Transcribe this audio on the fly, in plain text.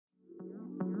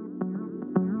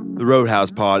The Roadhouse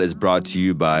Pod is brought to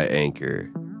you by Anchor.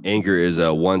 Anchor is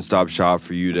a one-stop shop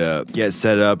for you to get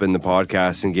set up in the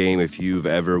podcasting game if you've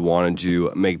ever wanted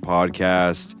to make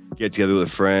podcasts, get together with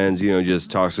friends,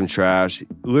 just talk some trash.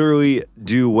 Literally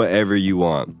do whatever you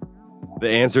want. The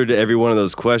answer to every one of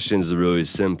those questions is really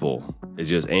simple. It's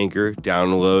just Anchor,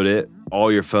 download it.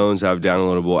 All your phones have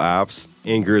downloadable apps.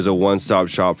 Anchor is a one-stop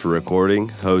shop for recording,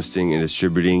 hosting, and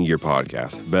distributing your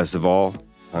podcast. Best of all,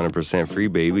 100% free,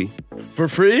 baby. For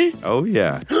free? Oh,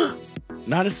 yeah.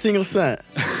 Not a single cent.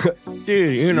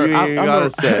 Dude, I'm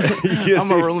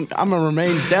gonna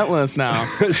remain dentless now.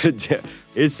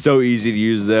 It's so easy to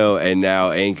use, though, and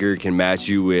now Anchor can match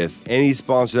you with any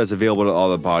sponsor that's available to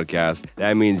all the podcasts.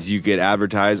 That means you get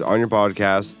advertised on your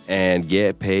podcast and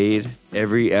get paid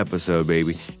every episode,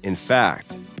 baby. In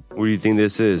fact, what do you think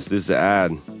this is? This is an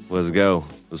ad. Let's go.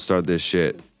 Let's start this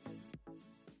shit.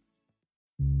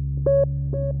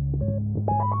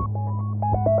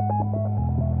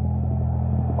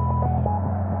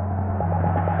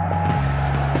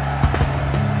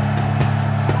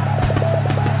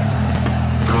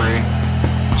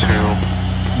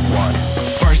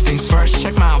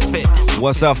 Check my outfit.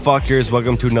 What's up, fuckers?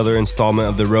 Welcome to another installment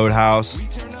of the Roadhouse.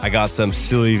 I got some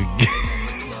silly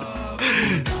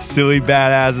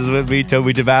badasses with me.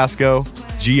 Toby Tabasco,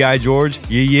 G.I. George.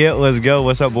 Yeah, let's go.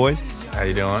 What's up, boys? How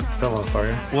you doing? What's up,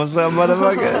 motherfucker? What's up,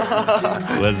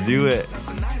 motherfucker? Let's do it.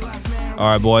 All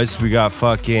right, boys. We got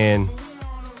fucking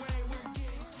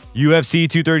UFC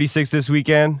 236 this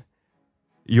weekend.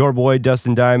 Your boy,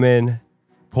 Dustin Diamond,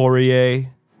 Poirier.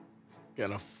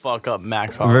 Gonna fuck up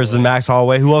Max Holloway. Versus Max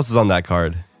Holloway. Who else is on that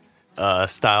card?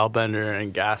 Stylebender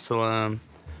and Gastelum.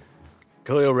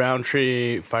 Khalil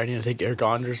Roundtree fighting, I think, Eric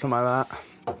Anders or something like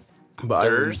that. But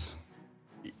Durs?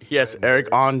 Yes,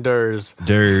 Eric Anders.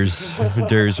 Durs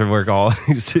from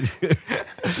Workaholics.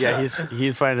 Yeah,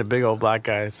 he's fighting a big old black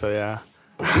guy, so yeah.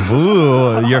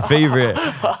 Ooh, your favorite.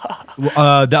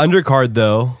 The undercard,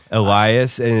 though,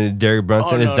 Elias and Derek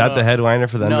Brunson. Is that the headliner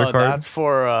for the undercard? No, that's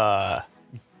for...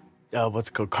 what's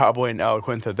it called? Cowboy and El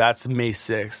Quinta. That's May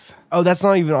 6th. Oh, that's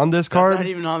not even on this card?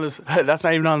 That's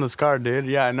not even on this card, dude.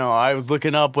 Yeah, I know. I was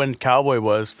looking up when Cowboy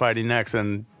was fighting next,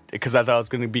 and because I thought I was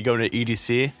going to be going to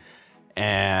EDC,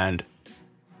 and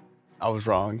I was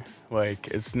wrong. Like,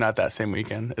 it's not that same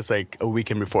weekend. It's like a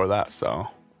weekend before that, so.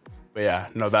 But yeah,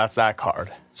 no, that's that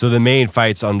card. So the main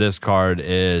fights on this card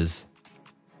is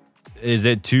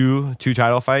it two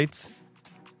title fights?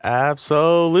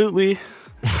 Absolutely.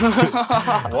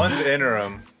 One's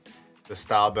interim. The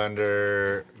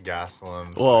Stylebender,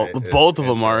 Gastelum. Well, both of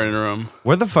them are interim.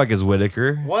 Where the fuck is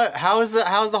Whitaker? What? How's the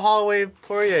Holloway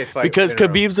Poirier fight? Because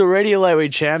interim? Khabib's already a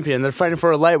lightweight champion. They're fighting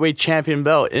for a lightweight champion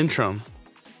belt interim.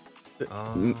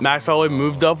 Max Holloway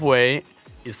moved up weight.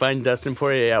 He's fighting Dustin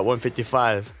Poirier at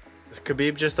 155. Is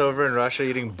Khabib just over in Russia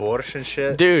eating borscht and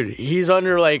shit? Dude, he's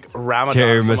under like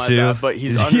Ramadan or something like that, but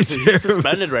he's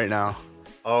suspended right now.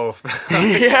 Oh,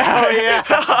 yeah.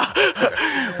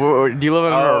 Do you live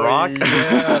under a rock?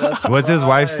 Yeah, that's What's his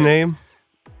wife's name?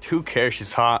 Who cares?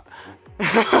 She's hot.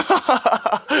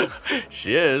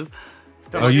 She is.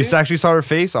 Oh, you actually saw her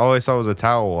face? All I saw was a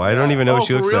towel. I don't even know what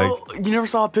she looks real? like. You never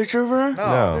saw a picture of her?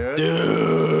 No.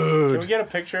 Dude. Can we get a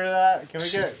picture of that? Can we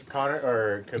get Conor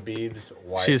or Khabib's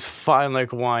wife? She's fine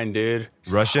like wine, dude.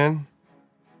 Russian?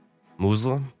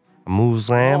 Muslim?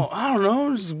 Oh, I don't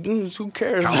know. Who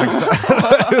cares? Who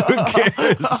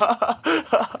cares?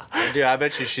 Dude, I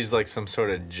bet you she's like some sort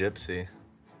of gypsy.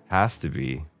 Has to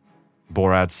be.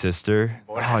 Borat's sister.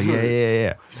 Oh,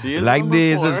 yeah. She is like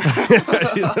this.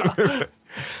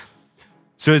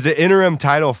 So is it interim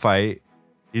title fight?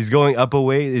 He's going up a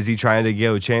weight. Is he trying to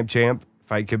go champ,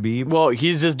 fight Khabib? Well,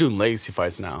 he's just doing legacy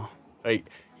fights now. Like,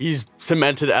 he's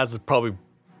cemented as probably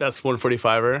best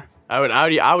 145er.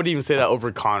 I would even say that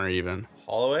over Conor even.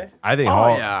 Holloway? I think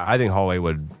yeah. I think Holloway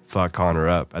would fuck Conor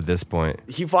up at this point.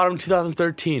 He fought him in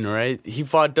 2013, right? He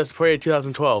fought Dustin Poirier in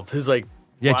 2012. His last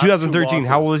 2013.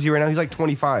 How losses. old is he right now? He's like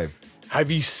 25.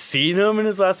 Have you seen him in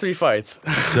his last 3 fights?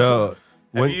 So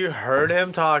Have you heard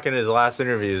him talk in his last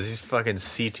interviews? He's fucking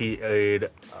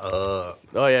CTA'd up.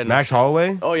 Oh yeah, Max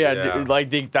Holloway? Oh yeah,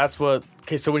 Yeah. that's what.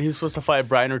 Okay, so when he was supposed to fight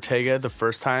Brian Ortega the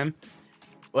first time,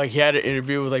 like he had an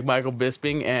interview with like Michael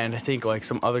Bisping and I think like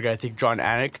some other guy, I think John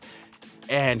Anik,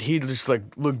 and he just like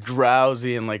looked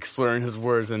drowsy and like slurring his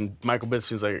words. And Michael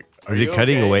Bisping's like, Is he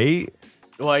cutting weight?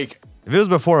 Like, if it was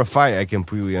before a fight, I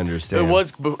completely understand. it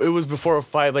was before a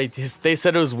fight. Like they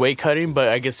said it was weight cutting, but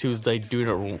I guess he was like doing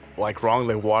it like wrong,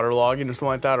 like waterlogging or something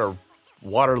like that, or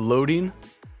water loading.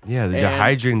 Yeah, they're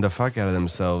And- dehydrating the fuck out of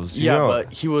themselves. You Yeah, know,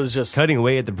 but he was just cutting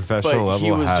weight at the professional but level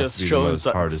he was has just to be the showing most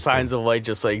hardest signs thing. of like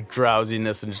just like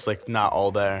drowsiness and just like not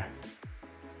all there.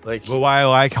 Like But why I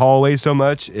like Holloway so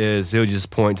much is he'll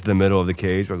just point to the middle of the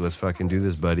cage, like, let's fucking do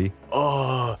this, buddy.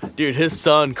 oh, dude, his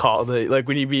son called it. Like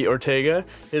when he beat Ortega,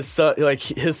 his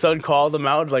son called him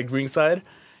out like ringside,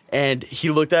 and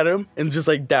he looked at him and just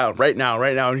like down right now.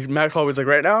 And Max Holloway's like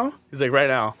right now. He's like right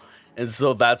now, and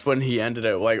so that's when he ended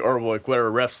it. Like or like whatever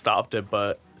ref stopped it,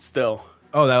 but still.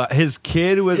 Oh, his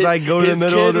kid was like, go to the His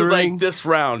middle kid of the was ring?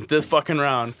 like this fucking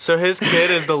round. So his kid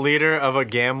is the leader of a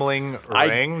gambling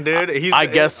ring, dude. I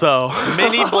guess so.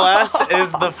 Mini Blast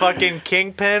is the fucking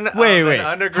kingpin. Wait. Of an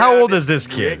underground How old is this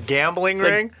kid? Gambling It's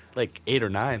ring. like 8 or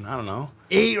 9. I don't know.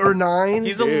 8 or 9?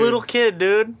 He's a little kid,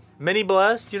 dude. Mini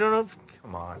Blast. You don't know?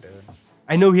 Come on, dude.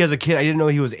 I know he has a kid. I didn't know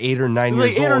he was 8 or 9 He's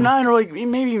years like 8 old. or 9 or like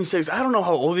maybe even 6. I don't know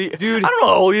how old he. Dude. I don't know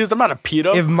how old he is. I'm not a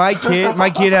pedo. If my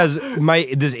kid has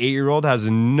this 8-year-old has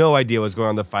no idea what's going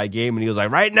on in the fight game, and he was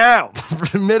like, right now,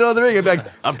 middle of the ring, I'd be like,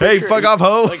 I'm hey, pretty sure fuck off,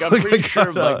 ho. Like I'm pretty sure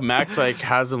shut like up. Max like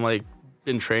has him like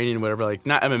been training whatever like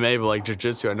not MMA but like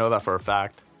jiu-jitsu. I know that for a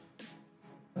fact.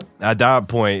 At that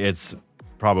point, it's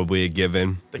probably a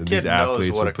given. The that kid these knows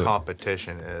athletes what will a put-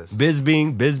 competition is.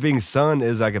 Bizbing's son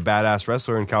is like a badass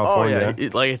wrestler in Oh California. yeah,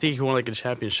 like I think he won like a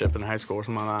championship in high school or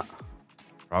something like that.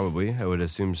 Probably, I would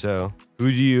assume so.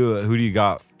 Who do you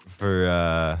got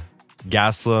for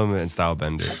Gaslam and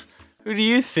Stylebender? Who do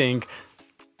you think?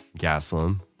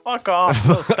 Gaslam. Fuck off,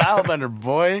 little Stylebender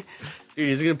boy. Dude,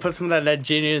 he's gonna put some of that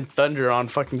genuine thunder on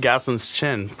fucking Gaslam's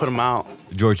chin. Put him out.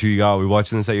 George, who you got? We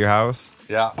watching this at your house?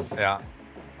 Yeah.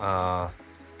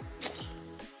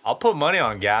 I'll put money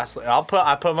on gas. I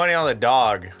put money on the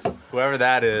dog, whoever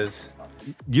that is.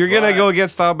 You're gonna What? go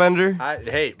against Stylebender?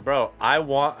 Hey, bro,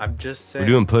 I'm just saying.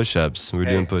 We're doing push-ups. We're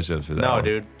Hey, doing push-ups for that. No, one.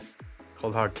 dude.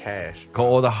 Cold hard cash.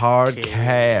 Cold hard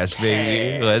cash,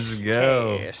 baby. Let's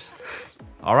go. Cash.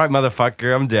 All right,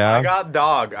 motherfucker, I'm I down. got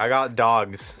dogs. I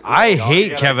Dogs hate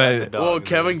gotta Kevin. get the dogs, Well, dude.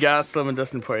 Kevin Gaslam and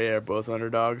Dustin Poirier are both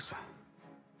underdogs.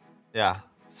 Yeah.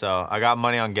 So I got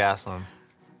money on Gaslam.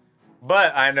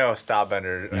 But I know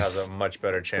Stylebender has a much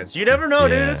better chance. You never know,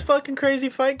 dude. Yeah. It's a fucking crazy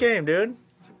fight game, dude.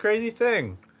 It's a crazy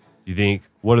thing. You think?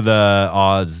 What are the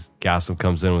odds Gaslam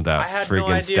comes in with I that had no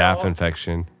freaking idea. staph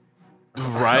infection?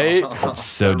 Right? It's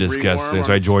so The disgusting. ringworm That's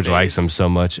on why his George likes face. him so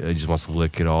much. He just wants to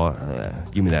lick it all.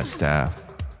 Give me that staph.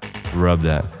 Rub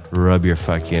that. Rub your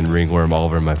fucking ringworm all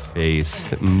over my face.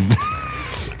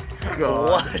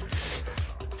 What?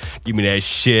 Give me that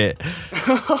shit.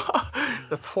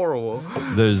 That's horrible.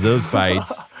 There's those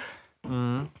fights.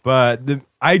 But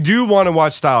I do want to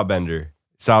watch Stylebender.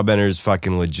 Stylebender is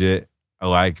fucking legit. I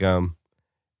like him.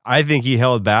 I think he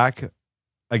held back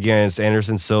against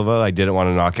Anderson Silva. I didn't want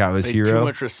to knock out his Like, hero. too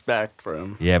much respect for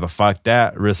him. Yeah, but fuck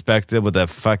that. Respect him with a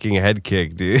fucking head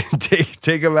kick, dude.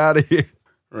 take him out of here.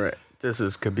 Right. This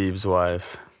is Khabib's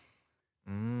wife.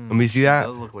 Let me see that.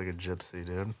 Does look like a gypsy,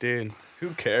 dude. Dude,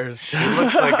 who cares? He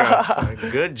looks like a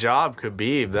good job,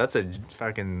 Khabib. That's a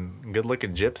fucking good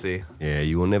looking gypsy. Yeah,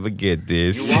 you will never get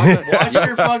this. Watch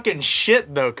your fucking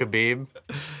shit though, Khabib.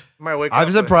 You might wake I'm up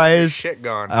with surprised- your shit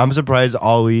gone. I'm surprised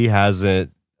Ali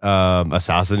hasn't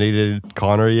assassinated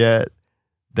Connor yet.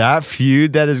 That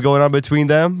feud that is going on between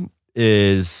them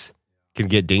can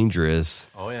get dangerous.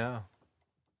 Oh yeah.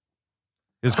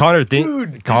 Because Connor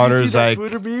Dude, Connor's did you see that like,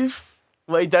 Twitter beef?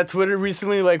 Like that Twitter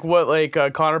recently, like what like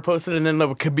Connor posted, and then like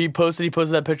Khabib posted. He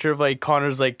posted that picture of like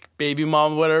Connor's like baby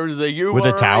mom, whatever. He's like, you With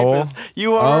are a towel? rapist.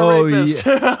 You are Oh, a rapist.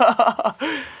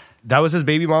 that was his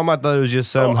baby mom. I thought it was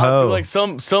just some Oh, hoe. like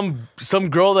some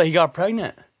girl that he got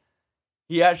pregnant.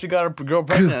 He actually got a girl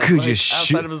pregnant could like, you outside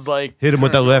shoot- of his like. Hit him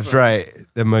with the current left, girlfriend.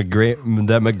 right.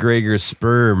 That McGregor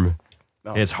sperm.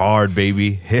 No. It's hard,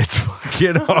 baby. It's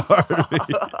fucking hard.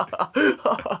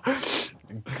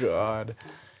 God.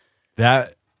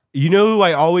 That you know who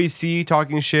I always see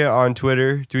talking shit on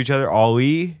Twitter to each other?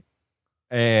 Ali.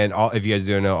 And if you guys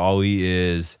don't know, Ali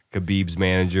is Khabib's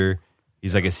manager.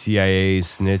 He's like a CIA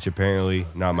snitch, apparently.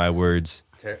 Not my words.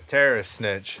 Terrorist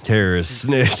snitch. Terrorist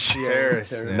snitch.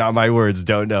 Terrorist snitch. Not my words.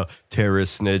 Don't know.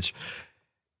 Terrorist snitch.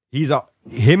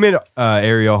 Him and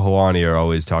Ariel Helwani are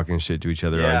always talking shit to each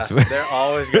other Yeah, on Twitter. they're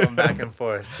always going back and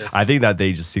forth. Just, I think that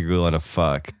they just secretly want to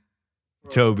fuck.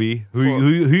 Toby, who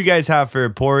you guys have for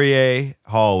Poirier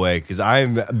Holloway? Because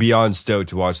I'm beyond stoked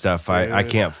to watch that fight. I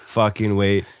can't fucking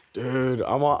wait. Dude,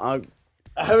 I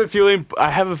have a feeling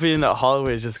that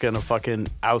Holloway is just gonna fucking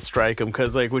outstrike him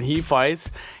because like when he fights,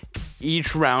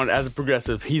 each round as a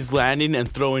progressive, he's landing and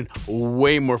throwing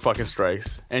way more fucking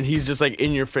strikes, and he's just like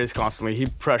in your face constantly. He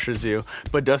pressures you,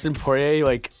 but Dustin Poirier,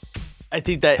 like I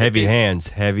think that Heavy hands.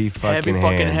 Heavy fucking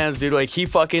hands. dude. Like, he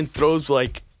fucking throws,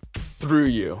 like, through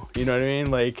you. You know what I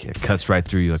mean? Like, It cuts right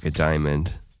through you like a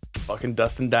diamond. fucking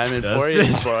Dustin Diamond for you,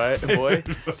 boy.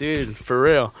 Dude, for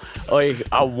real. Like,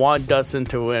 I want Dustin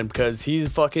to win because he's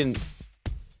been,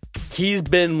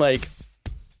 like,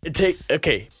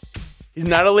 he's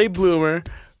not a late bloomer,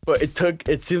 but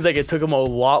it seems like it took him a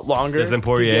lot longer Than to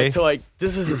Poirier? get to, like,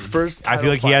 this is his first I feel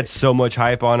like he had so much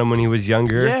hype on him when he was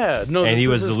younger. Yeah, no, and this he is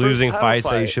was his losing first fights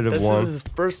title that he fight. should have This won. is his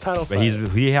first title But fight.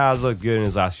 he has looked good in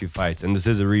his last few fights, and this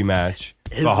is a rematch.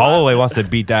 His But Holloway wants to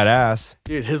beat that ass.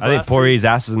 Dude, I think Poirier's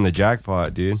ass is in the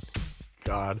jackpot, dude.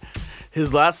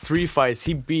 His last 3 fights,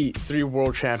 he beat 3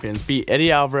 world champions. Beat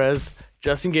Eddie Alvarez,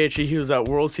 Justin Gaethje, he was at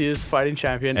World Series fighting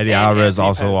champion. Eddie and Alvarez Anthony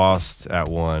also Pettis. lost at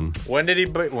 1. When did he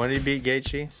beat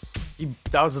Gaethje?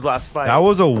 That was his last fight. That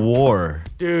was a war.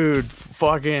 Dude,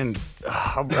 fucking.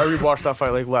 I rewatched that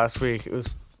fight like last week. It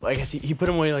was like he put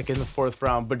him away like in the 4th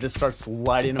round, but just starts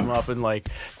lighting him up in like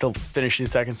the finishing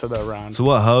seconds of that round. So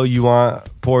what, Ho? You want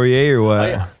Poirier or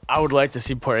what? I would like to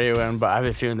see Poirier win, but I have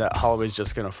a feeling that Holloway's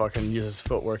just gonna fucking use his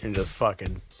footwork and just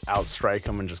fucking outstrike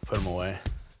him and just put him away.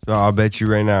 So I'll bet you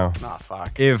right now. Nah,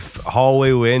 fuck. If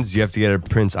Holloway wins, you have to get a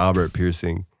Prince Albert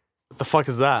piercing. What the fuck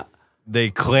is that? They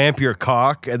clamp your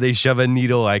cock and they shove a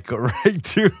needle like right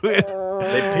to it.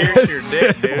 They pierce your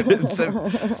dick, dude.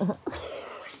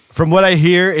 From what I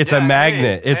hear, it's a Yeah,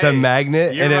 magnet. It's a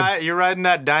magnet, and You're riding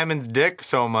that diamond's dick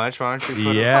so much. Why don't you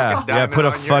put a fucking diamond put a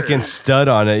on fucking yours? stud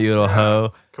on it, you little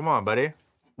hoe. Come on, buddy.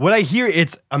 What I hear,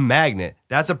 it's a magnet.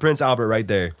 That's a Prince Albert right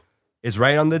there. It's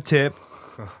right on the tip.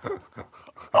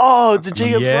 Oh, it's a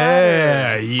Jacob's Yeah,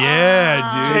 ladder.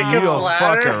 yeah, dude. Jacob's you don't ladder?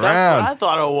 fuck That's That's what I around.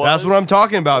 thought it was. That's what I'm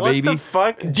talking about, What baby. the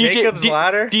fuck? Jacob's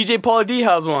ladder? DJ Paula D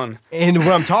has one. And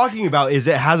what I'm talking about is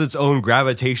it has its own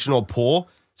gravitational pull.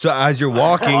 So as you're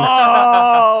walking,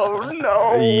 Oh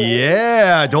no!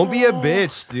 yeah, don't be a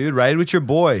bitch, dude. Ride with your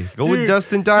boy. Go with Dude,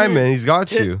 Dustin Diamond. He's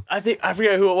got you. I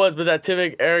forget who it was, but that Tim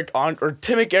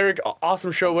McErick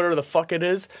Awesome Show, whatever the fuck it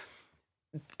is.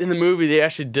 In the movie, they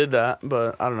actually did that,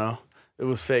 but I don't know. It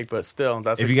was fake, but still,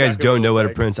 that's. If you guys exactly don't know it what a was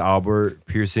like. Prince Albert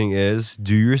piercing is,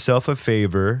 do yourself a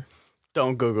favor.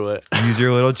 Don't Google it. Use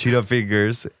your little Cheeto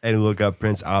fingers and look up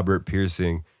Prince Albert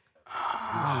piercing.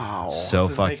 So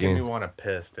This is making me fucking. want to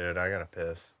piss, dude. I gotta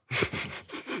piss.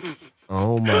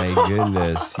 Oh my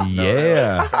goodness.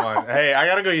 Yeah. Come on. Hey, I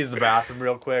gotta go use the bathroom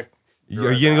real quick.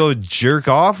 Are you gonna go jerk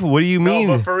off? What do you mean?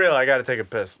 No, but for real, I gotta take a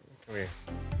piss. Come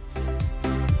here.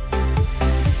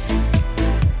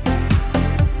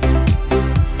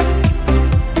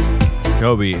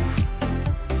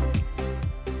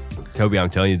 Toby, I'm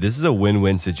telling you, this is a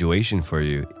win-win situation for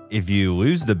you. If you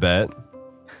lose the bet,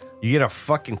 you get a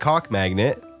fucking cock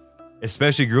magnet,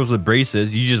 especially girls with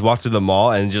braces. You just walk through the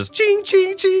mall and just ching,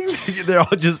 ching, ching. They're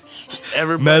all just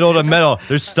metal to metal.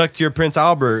 They're stuck to your Prince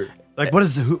Albert. Like,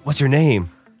 what's your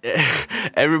name?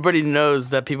 Everybody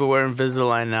knows that people wear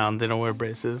Invisalign now and they don't wear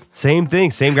braces. Same thing.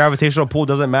 Same gravitational pull.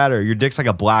 Doesn't matter. Your dick's like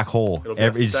a black hole. It'll be a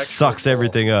It sexual sucks pull.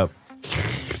 everything up.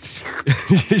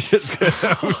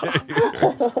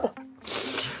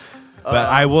 But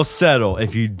I will settle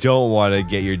if you don't want to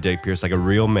get your dick pierced like a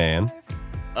real man.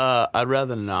 I'd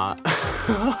rather not.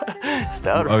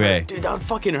 That would Okay. hurt. Dude, that would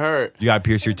fucking hurt. You gotta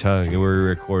pierce your tongue and we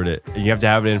record it. And you have to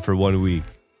have it in for 1 week.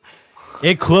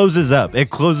 It closes up.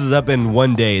 It closes up in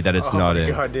one day that it's not Oh my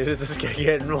in. God, dude, is this guy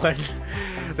getting one?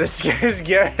 This guy's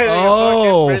getting.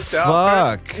 Oh, a fucking Prince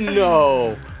Albert. fuck.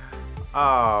 No.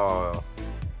 Oh.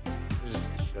 Just-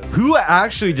 Who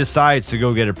actually decides to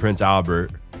go get a Prince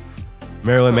Albert?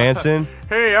 Marilyn Manson?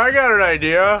 Hey, I got an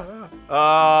idea.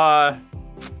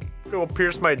 Go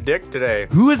pierce my dick today.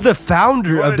 Who is the founder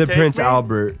You of wanna the take Prince me?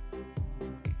 Albert?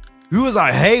 Who was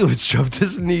like, hey, let's shove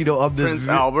this needle up this. Prince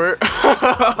Albert.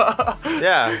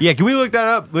 Yeah. Yeah, can we look that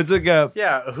up? Let's look up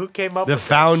Yeah, who came up the with that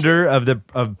founder of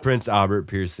Prince Albert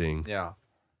piercing. shit? Yeah.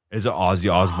 Is it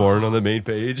Ozzy Osbourne on the main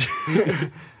page?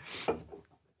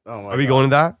 Oh my Are we going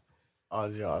to that?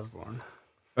 Ozzy Osbourne.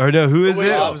 Or no, who is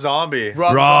it? Rob Zombie.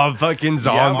 Rob fucking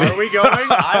Zombie. Are we going?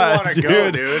 I want to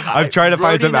go, dude. I'm trying to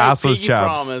find some assless pinky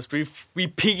chaps. Promised. We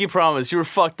pinky promised. You were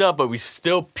fucked up, but we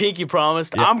still pinky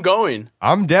promised. I'm going.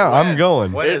 I'm down. I'm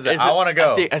going. When is it? I want to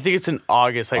go. I think it's in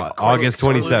August. Like August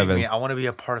Including 27th. me. I want to be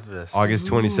a part of this. August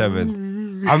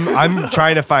 27th. I'm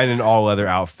trying to find an all leather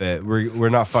outfit. We're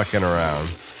not fucking around.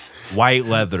 White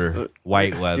leather.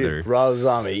 White leather. Rob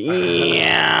Zombie.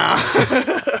 Yeah.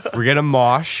 We're gonna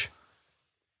mosh.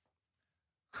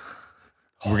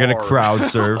 We're gonna crowd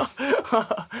surf.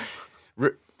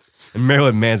 And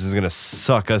Marilyn Manson's gonna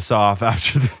suck us off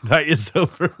after the night is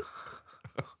over.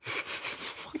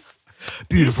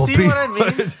 beautiful You see people. what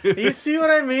I mean? You see what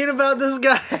I mean about this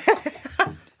guy?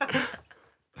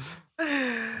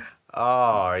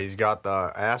 Oh, he's got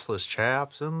the assless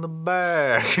chaps in the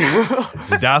back.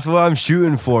 That's what I'm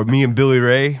shooting for. Me and Billy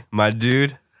Ray, my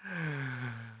dude.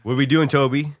 What are we doing,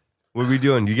 Toby? What are we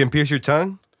doing? You can pierce your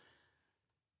tongue?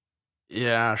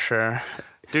 Yeah, sure.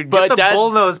 Dude, But get the that-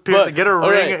 bullnose piercing. but- Get a all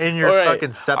ring right, in your all right.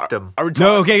 fucking septum. Are we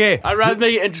No, talking? okay. I'd rather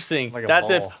make it interesting. Like a That's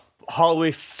ball. if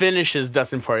Holloway finishes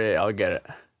Dustin Poirier. I'll get it.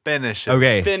 Finish it.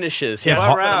 Okay. Finishes. He Yeah, has to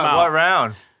What put him round? out. What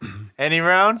round? Any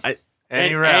round?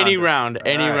 Any round. Any round.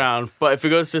 Any All right. round. But if it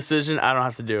goes to decision, I don't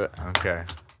have to do it. Okay.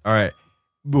 All right.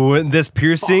 But when this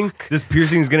piercing is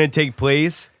going to take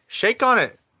place. Shake on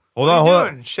it. Hold What on, are hold you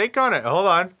on. doing? Shake on it. Hold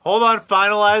on.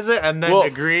 Finalize it and then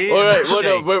agree. All and right. then Well,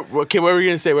 no, shake. okay, what were we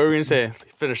going to say?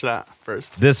 Finish that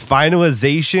first. This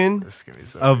finalization This is gonna be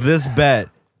so of this bet.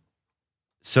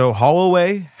 So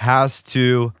Holloway has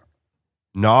to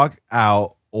knock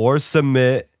out or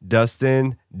submit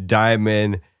Dustin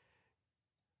Diamond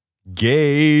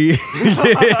Gay.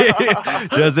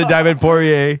 Dustin Diamond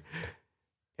Poirier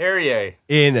Perrier.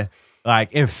 in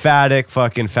like emphatic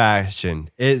fucking fashion.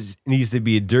 It needs to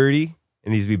be dirty.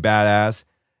 It needs to be badass.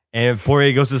 And if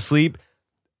Poirier goes to sleep,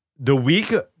 the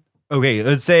week. Okay,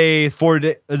 let's say 4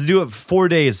 days. Let's do it 4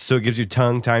 days so it gives your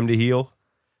tongue time to heal.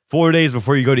 4 days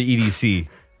before you go to EDC.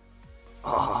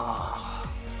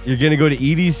 You're gonna go to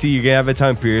EDC. You're gonna have a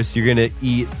tongue pierce. You're gonna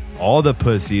eat all the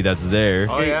pussy that's there.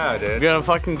 Oh yeah, You're dude. going to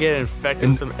fucking get infected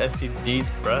with some STDs,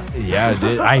 bruh. Yeah,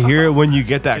 dude. I hear it when you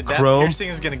get that Dude, that chrome. piercing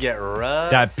is gonna get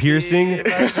rusted. That piercing? By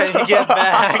the time you get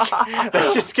back,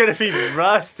 that's just gonna be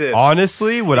rusted.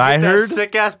 Honestly, what I heard.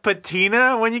 sick ass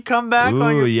patina when you come back. on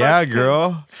Ooh, your yeah, fucking-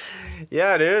 girl.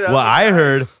 Yeah, dude. Well, I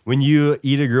heard when you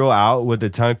eat a girl out with the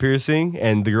tongue piercing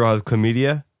and the girl has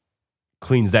chlamydia,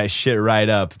 cleans that shit right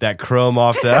up. That chrome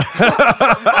off the.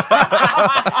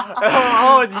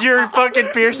 oh, your fucking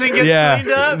piercing gets yeah.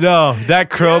 cleaned up. No, that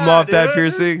chrome Yeah, off that dude.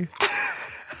 piercing.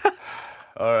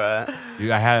 All right.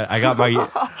 Dude, I got my.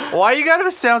 Why you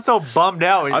gotta sound so bummed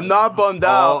out? When I'm not bummed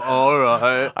out. all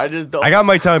right. I just don't. I got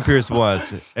my tongue pierced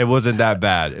once. It wasn't that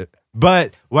bad.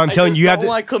 But what I'm telling you, you have don't to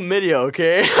like chlamydia,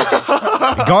 okay?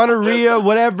 gonorrhea,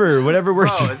 whatever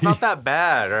works. Bro, it's not that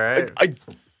bad, all right? I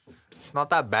It's not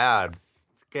that bad.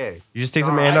 It's okay. You just take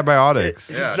some Alright. antibiotics.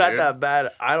 It's Yeah, not dude. that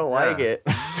bad. I don't like Yeah. it.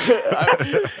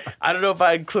 I don't know if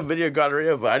I had chlamydia or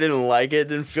gonorrhea, but I didn't like it. It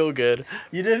didn't feel good.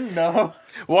 You didn't know.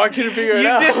 Well, I couldn't figure it You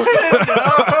out.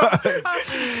 didn't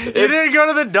know. You didn't go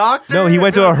to the doctor. No, he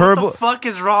went to a herbal- What the fuck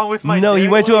is wrong with my? No, he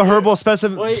dick? went to a herbal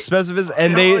Wait. specialist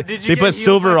and No, they did you they get put healed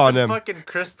silver by on some him. Fucking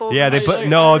crystals. Yeah, and they shit? put like,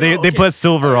 no, I they don't they know. put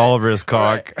silver all over his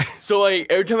Alright. cock. So, like,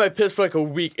 every time I pissed for like a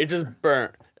week, it just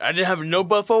burnt. I didn't have no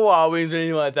Buffalo Wild Wings or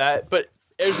anything like that, but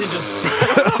everything just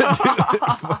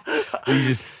You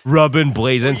just rubbing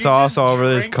blazing You sauce just all over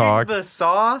his drinking cock. The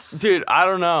sauce. Dude, I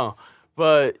don't know.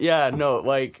 But yeah, no,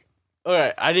 like, all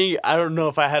right, I don't know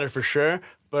if I had it for sure,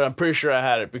 but I'm pretty sure I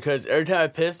had it because every time I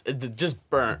pissed, it just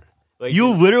burnt. Like, You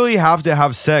literally have to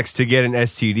have sex to get an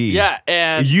STD. yeah,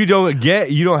 and You don't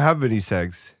have any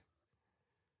sex.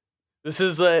 this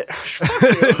is like,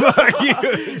 Fuck you.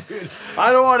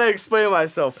 I don't want to explain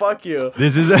myself. Fuck you.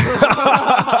 This is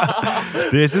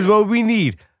this is what we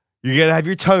need. You're gonna have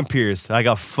your tongue pierced like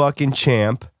a fucking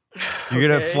champ. You're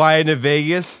gonna Okay. fly into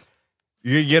Vegas.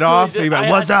 You're gonna get So off. I You're like,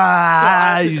 had what's to- up?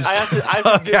 I You have to do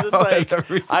stuck this out like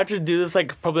every- I have to do this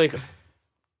like probably like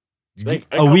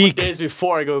a a couple week, days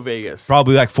before I go to Vegas.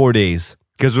 probably like 4 days.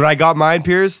 Because when I got mine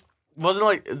pierced, Wasn't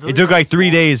like it took like 3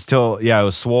 days till it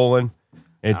was swollen.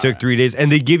 And it took 3 days,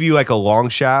 and they give you like a long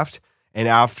shaft. And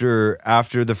after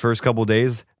the first couple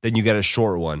days, then you get a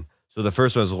short one. So the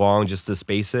first one is long just to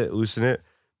space it, loosen it.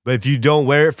 But if you don't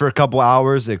wear it for a couple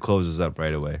hours, it closes up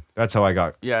right away. That's how I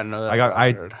got. Yeah, no, that's I got- what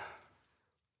I- heard.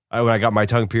 When I got my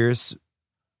tongue pierced,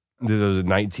 this was at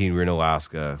 19. We were in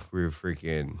Alaska. We were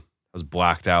freaking. I was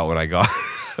blacked out when I got.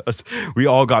 We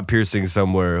all got piercings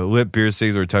somewhere, lip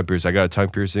piercings or tongue piercing. I got a tongue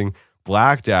piercing,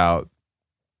 blacked out.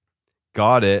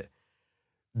 Got it.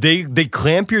 They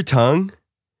clamp your tongue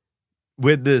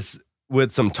with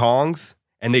some tongs,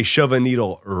 and they shove a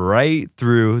needle right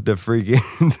through the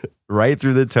freaking right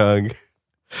through the tongue,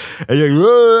 and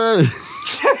you're like,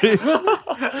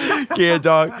 can't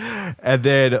talk. And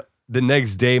then the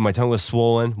next day, my tongue was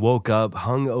swollen. Woke up,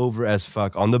 hung over as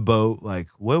fuck on the boat. Like,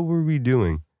 what were we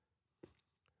doing?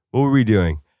 What were we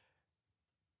doing?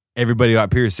 Everybody got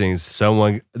piercings.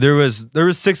 There was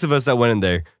 6 of us that went in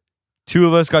there. 2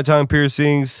 of us got tongue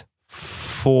piercings.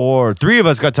 3 of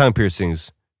us got tongue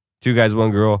piercings. 2 guys,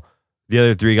 1 girl. The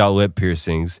other 3 got lip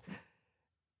piercings.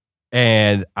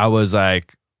 And I was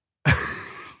like,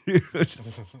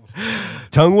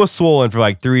 Tongue was swollen for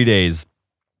like 3 days.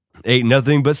 Ate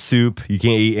nothing but soup. You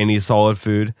can't eat any solid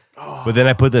food. But then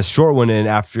I put the short one in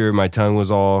after my tongue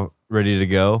was all ready to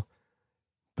go.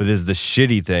 But this is the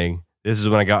shitty thing. This is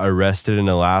when I got arrested in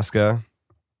Alaska.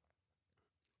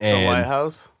 The White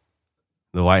House?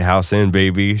 The White House Inn,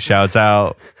 baby. Shouts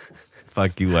out.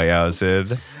 Fuck you, White House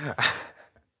Inn.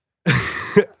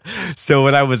 So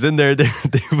when I was in there, they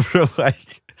were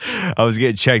like, I was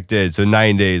getting checked in. So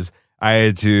 9 days. I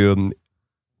had to,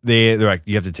 they're like,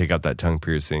 you have to take out that tongue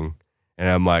piercing. And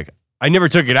I'm like, I never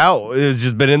took it out. It's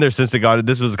just been in there since it got it.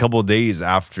 This was a couple of days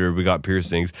after we got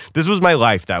piercings. This was my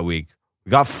life that week.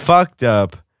 We got fucked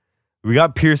up. We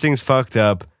got piercings fucked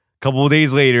up. A couple of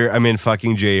days later, I'm in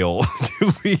fucking jail.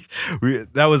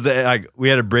 That was the, like, we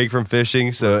had a break from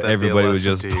fishing, so everybody was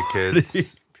just. To you kids.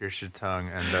 Pierce your tongue,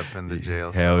 end up in the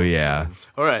jail. Hell yeah.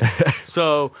 All right.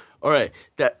 So, all right.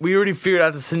 That we already figured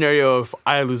out the scenario if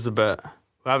I lose the bet.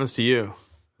 What happens to you?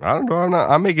 I don't know.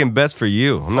 I'm making bets for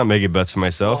you. I'm not making bets for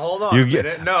myself. Well, hold on a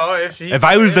minute. No, if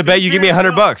I lose the bet, you give me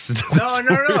 $100.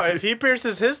 No. If he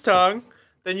pierces his tongue,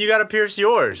 then you got to pierce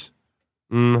yours.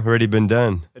 Already been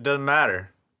done. It doesn't matter.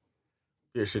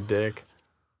 Pierce your dick.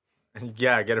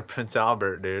 Yeah, get a Prince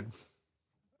Albert, dude.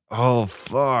 Oh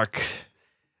fuck.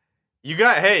 You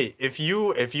got. Hey, if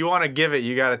you want to give it,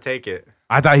 you got to take it.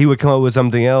 I thought he would come up with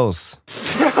something else.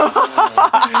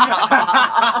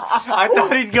 I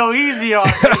thought he'd go easy on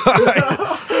me.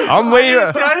 I'm waiting.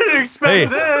 I didn't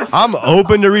expect this. I'm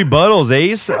open to rebuttals,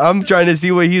 Ace. I'm trying to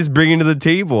see what he's bringing to the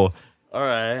table. All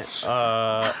right.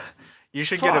 You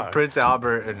should get a Prince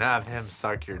Albert and have him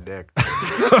suck your dick.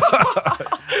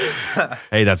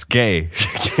 Hey, that's gay.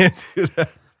 Can't do that.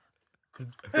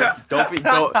 Don't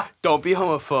be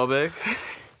homophobic.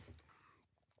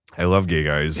 I love gay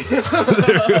guys.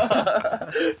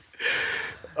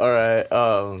 All right.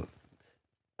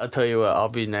 I'll tell you what. I'll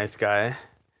be a nice guy,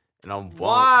 and I'll.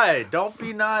 Why? Don't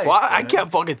be nice. Why? I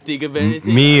can't fucking think of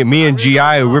anything. Me and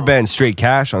GI, we're betting straight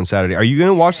cash on Saturday. Are you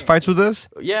gonna watch the fights with us?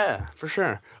 Yeah, for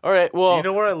sure. All right. Well, do you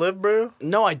know where I live, bro?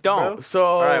 No, I don't. Bro? So,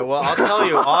 all right. Well, I'll tell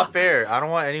you off air. I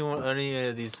don't want any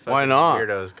of these fucking Why not?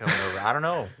 weirdos coming over. I don't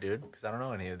know, dude, because I don't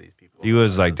know any of these people. He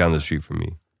was like down the street from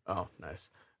me. Oh, nice.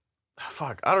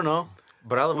 Fuck, I don't know.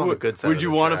 But I live on the good side. Would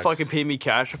you want to fucking pay me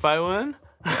cash if I win?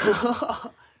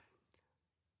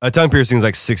 A tongue piercing is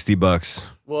like $60.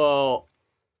 Well,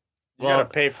 you gotta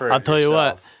pay for it. I'll tell you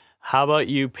what. How about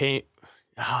you pay?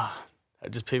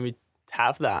 Just pay me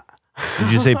half that.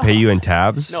 Did you say pay you in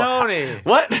tabs? No. Tony.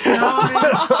 What?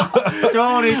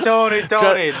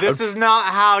 Tony. This is not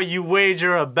how you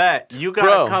wager a bet. You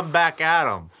gotta come back at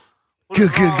him.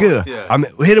 Good. I'm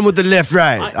hit him with the left,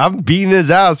 right. I'm beating his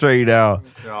ass right now.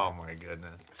 Oh my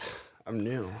goodness. I'm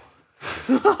new.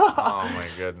 Oh my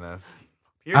goodness.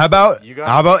 How about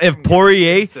if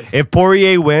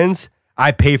Poirier wins,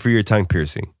 I pay for your tongue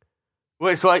piercing.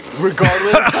 Wait, so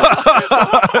regardless,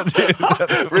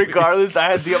 I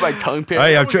had to get my tongue pierced.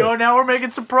 There we go. Now we're making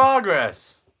some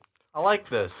progress. I like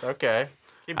this. Okay.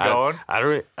 Keep going.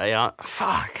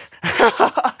 Fuck.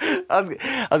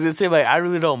 I was gonna say, like, I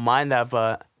really don't mind that,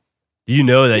 but you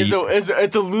know that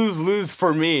it's a lose-lose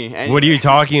for me. Anyway. What are you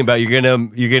talking about? You're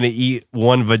gonna eat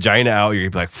one vagina out. You're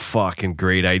gonna be like, fucking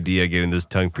great idea getting this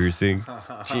tongue piercing.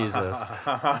 Jesus.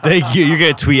 Thank you. You're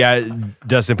gonna tweet at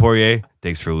Dustin Poirier.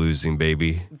 Thanks for losing,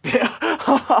 baby.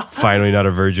 Finally not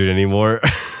a virgin anymore.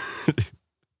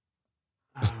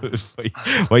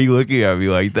 Why are you looking at me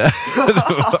like that?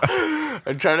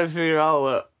 I'm trying to figure out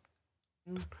what.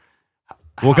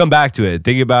 We'll come back to it.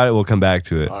 Think about it. We'll come back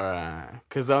to it. All right.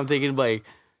 Because I'm thinking like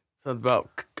something about.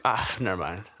 Never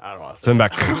mind. I don't want to say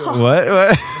something about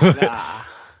what? Nah.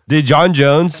 Did John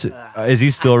Jones? Is he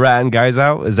still ratting guys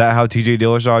out? Is that how TJ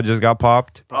Dillashaw just got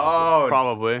popped?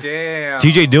 Probably. Damn.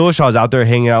 TJ Dillashaw's out there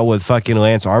hanging out with fucking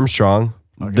Lance Armstrong.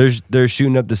 Okay. They're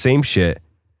shooting up the same shit.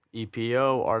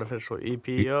 EPO, artificial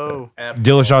EPO.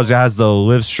 Dillashaw has the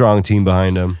Live Strong team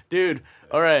behind him. Dude,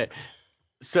 all right.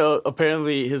 So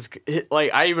apparently his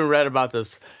like I even read about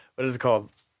this. What is it called?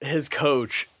 His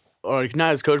coach, or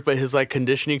not his coach, but his like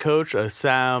conditioning coach,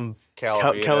 Sam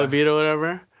Calavito,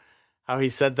 whatever. How he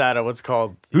said that at what's it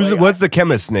called? What's the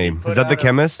chemist's name? Is that the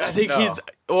chemist? I think he's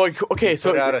okay.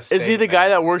 So is he the guy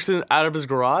that works out of his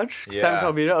garage? Yeah. Sam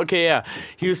Calavito. Okay, yeah.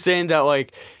 He was saying that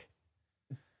like.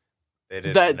 They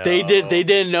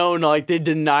didn't know, and like they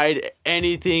denied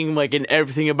anything, like and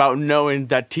everything about knowing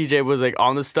that TJ was like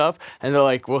on the stuff, and they're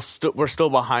like, we're still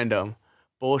behind him.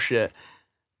 Bullshit.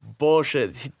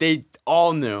 bullshit. They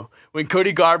all knew when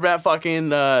Cody Garbrandt fucking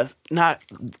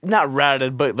not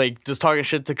ratted, but like just talking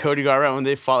shit to Cody Garbrandt when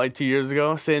they fought like 2 years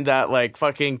ago, saying that like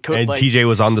fucking And like, TJ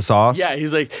was on the sauce. yeah,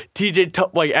 he's like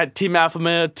like at Team Alpha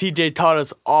Male, TJ taught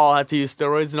us all how to use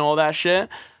steroids and all that shit.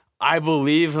 I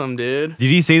believe him, dude.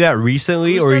 Did he say that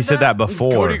recently, or he said that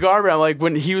before? Cody Garbrandt, like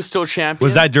when he was still champion.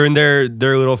 Was that during their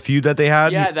little feud that they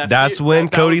had? Yeah, that's when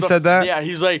Cody said that. Yeah,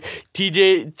 he's like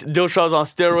TJ Dillashaw was on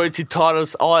steroids. He taught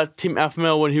us all at Team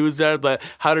FML when he was there, like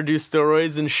how to do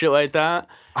steroids and shit like that.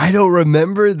 I don't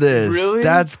remember this. Really?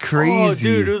 That's crazy.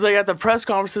 Oh, dude, it was like at the press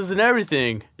conferences and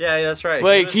everything. Yeah, that's right.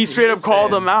 Like he straight up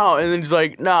called them out, and then just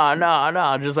like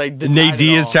nah, just like denied Nate it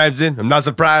Diaz all. chimes in. I'm not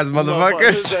surprised,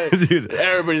 motherfuckers. Dude,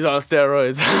 Everybody's on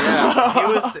steroids.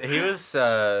 Yeah,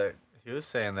 he was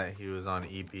saying that he was on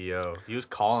EPO. He was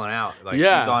calling out like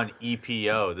Yeah. he's on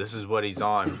EPO. This is what he's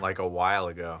on like a while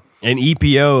ago. and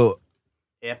EPO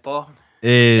EPO,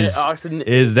 is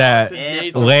that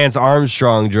oxygenates- Lance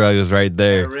Armstrong drug is right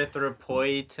there.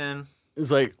 erythropoietin. It's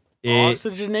like It-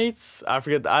 oxygenates. I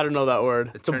forget. I don't know that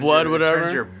word. The blood,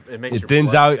 whatever. It makes It your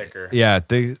thins blood out. thicker. Yeah,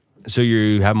 so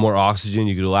you have more oxygen.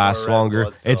 You can last More red longer.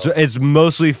 blood cells. It's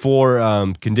mostly for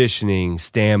conditioning,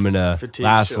 stamina, Fatigue,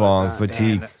 last shit like long, that.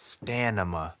 fatigue.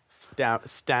 Stanima.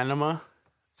 Stanima.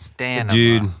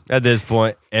 Dude, at this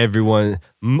point, everyone,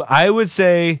 I would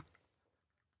say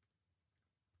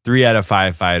 3 out of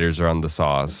 5 fighters are on the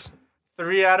sauce.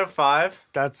 3 out of 5.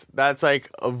 That's like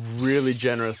a really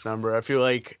generous number. I feel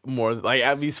like more like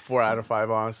at least 4 out of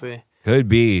 5, honestly. Could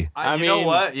be. I You know mean-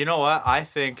 what? You know what? I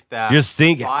think that Just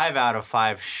think. 5 out of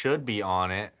 5 should be on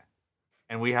it,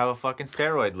 and we have a fucking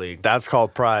steroid league. That's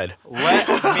called pride. Let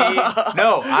me.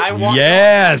 No, I want.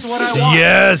 Yes, That's what I want.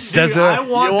 yes. Dude, That's I what.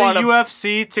 want You the wanna-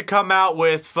 UFC to come out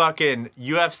with fucking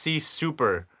UFC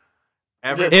Super.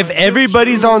 If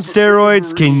everybody's on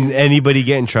steroids, can anybody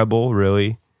get in trouble?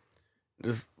 Really?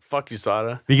 Just fuck you,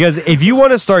 Sada. Because if you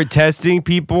want to start testing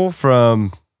people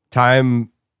from time,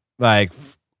 like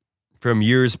from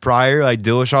years prior, like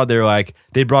Dillashaw,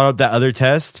 they brought up that other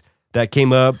test that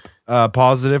came up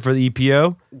positive for the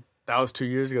EPO. That was 2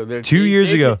 years ago. 2 years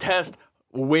they ago. could test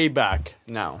way back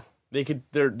now. They could.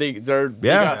 They Yeah.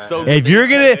 got so If good. you're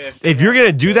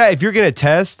gonna do that, if you're gonna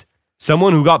test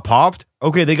someone who got popped,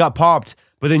 okay, they got popped,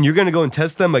 but then you're gonna go and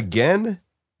test them again.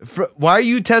 Why are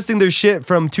you testing their shit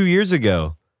from 2 years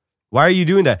ago? Why are you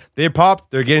doing that? They're popped,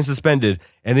 they're getting suspended,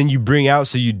 and then you bring out,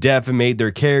 so you defamate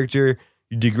their character,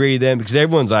 you degrade them, because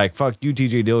everyone's like, fuck you,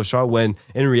 TJ Dillashaw, when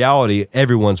in reality,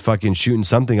 everyone's fucking shooting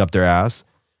something up their ass.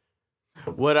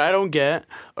 What I don't get.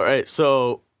 All right,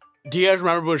 so do you guys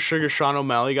remember when Sugar Sean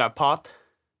O'Malley got popped?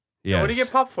 Yes. What do you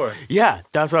get popped for? Yeah,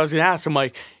 that's what I was gonna ask. I'm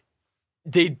like,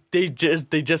 they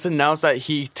just announced that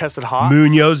he tested hot,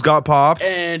 Munoz got popped.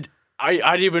 and I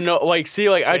didn't even know. Like, see,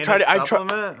 like I tried.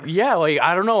 Yeah, like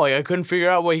I don't know. Like I couldn't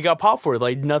figure out what he got popped for.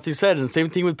 Like nothing said. And same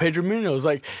thing with Pedro Munoz.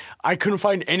 Like I couldn't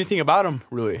find anything about him.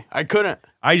 Really, I couldn't.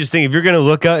 I just think if you're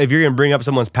gonna bring up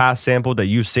someone's past sample that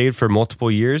you saved for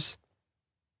multiple years,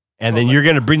 and then you're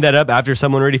gonna bring that up after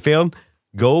someone already failed,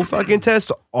 go fucking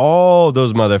test all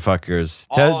those motherfuckers.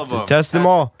 All of them. Test them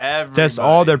all. Test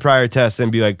all their prior tests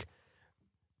and be like,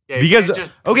 because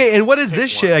okay. And what is this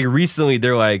shit? Like recently,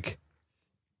 they're like,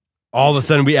 all of a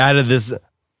sudden we added this.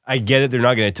 I get it. They're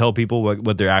not gonna tell people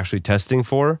what they're actually testing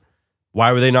for.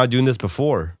 Why were they not doing this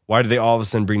before? Why did they all of a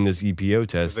sudden bring this EPO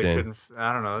test They in? couldn't.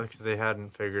 I don't know because they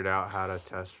hadn't figured out how to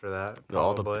test for that.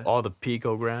 All Probably. the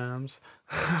picograms.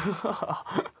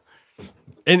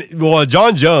 And well,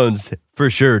 John Jones for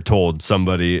sure told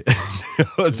somebody.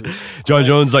 John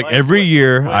Jones, like every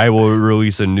year, I will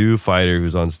release a new fighter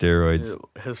who's on steroids.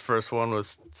 His first one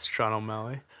was Sean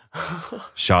O'Malley.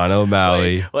 Sean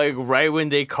O'Malley. Like right when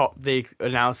they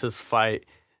announced this fight,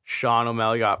 Sean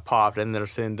O'Malley got popped, and they're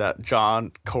saying that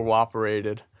John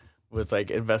cooperated with like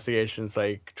investigations,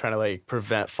 like trying to like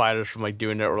prevent fighters from like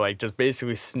doing it or like just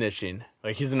basically snitching.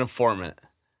 Like he's an informant.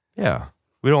 Yeah,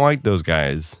 we don't like those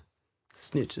guys.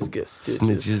 Snitches get stitches.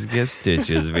 Snitches get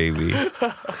stitches, baby.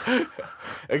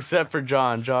 Except for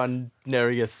John. John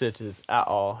never gets stitches at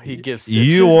all. He gives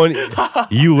stitches.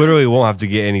 You literally won't have to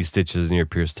get any stitches in your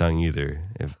pierced tongue either.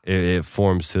 If it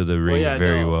forms to the ring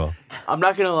very well. I'm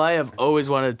not gonna lie. I've always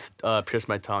wanted to pierce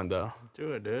my tongue though.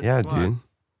 Do it, dude. Yeah, Come on. dude.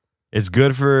 It's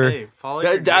good for. Hey, follow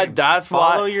your dreams. That's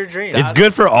follow why. your dreams. It's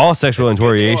good for all sexual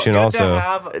interrogation. Good to Also,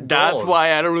 have That's goals.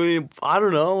 why I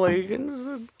don't know. Like,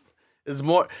 it's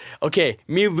more okay.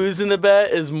 Me losing the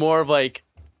bet is more of like,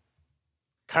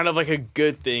 kind of like a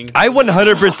good thing. I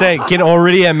 100% can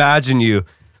already imagine you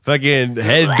fucking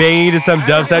head banging to some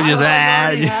dubstep. I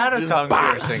already Just had a tongue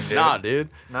piercing, dude. Nah, dude.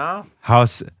 No? how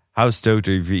stoked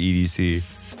are you for EDC?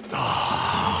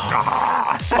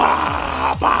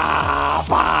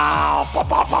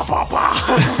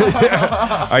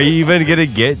 Are you even gonna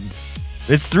get?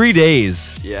 It's 3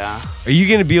 days. Yeah. Are you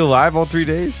gonna be alive all 3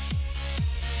 days?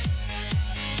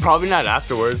 Probably not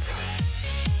afterwards.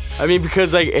 I mean,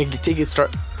 because like I think it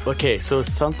start. Okay, so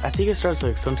I think it starts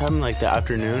like sometime in like the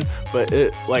afternoon, but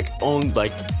it like only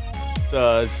like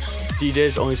the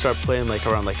DJs only start playing like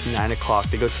around like 9 o'clock.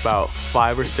 They go to about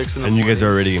 5 or 6 in the And morning. you guys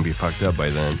are already gonna be fucked up by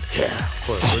then. Yeah, of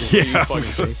course. What do you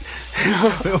fucking think?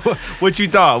 What you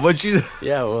thought? What you?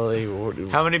 Yeah, well, like,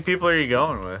 How many people are you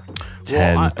going with?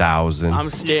 10,000. I'm You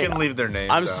staying. can leave their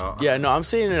names out. I'm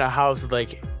staying in a house with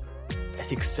like I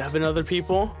think 7 other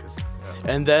people,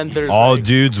 and then there's all like,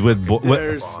 dudes with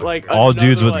there's like all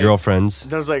dudes another, with like, girlfriends.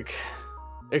 There's like,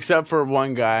 except for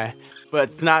one guy, but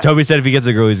it's not. Toby said if he gets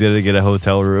a girl, he's gonna get a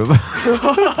hotel room.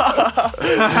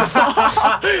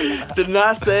 Did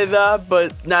not say that,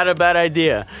 but not a bad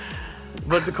idea.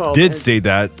 What's it called? Did say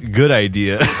that. Good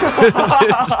idea.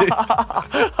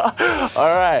 All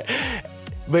right,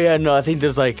 but yeah, no, I think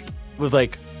there's like with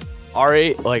like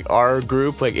our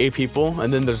group, like 8 people,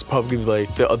 and then there's probably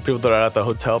like the other people that are at the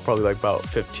hotel, probably like about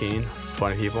 15,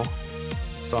 20 people,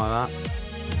 something like that.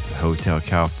 Hotel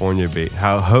California,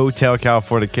 Hotel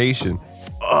Californication.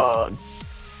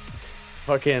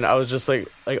 Fucking, I was just like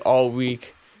all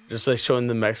week, just like showing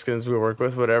the Mexicans we work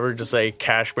with, whatever, just like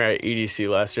Cashmere at EDC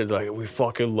last year. They're like, we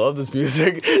fucking love this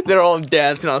music. They're all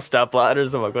dancing on step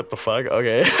ladders. I'm like, what the fuck?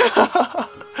 Okay.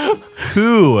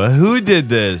 Who did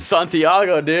this?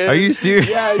 Santiago, dude. Are you serious?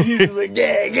 Yeah, he's just like,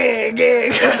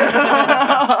 gang.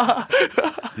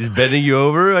 He's bending you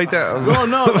over like that? Oh,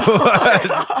 no.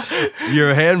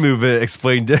 Your hand movement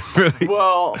explained differently.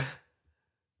 Well,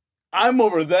 I'm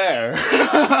over there.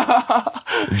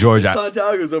 George,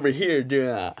 Santiago's over here doing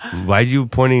that. why are you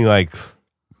pointing like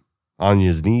on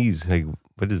his knees? Like,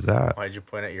 what is that? Why'd you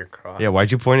point at your crotch? Yeah,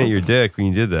 why'd you point at your dick when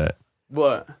you did that?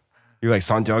 What? You're like,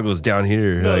 Santiago's down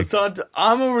here. No, Like,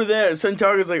 I'm over there.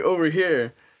 Santiago's like over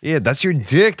here. yeah, that's your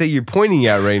dick that you're pointing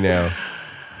at right now.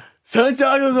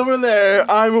 Santiago's over there.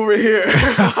 I'm over here.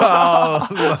 Oh,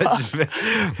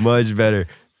 much better.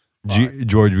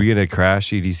 George, we gonna crash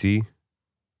EDC?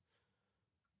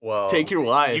 Well, Take your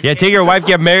wife. Yeah, take your wife,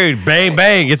 get married. Bang,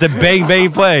 bang. It's a bang,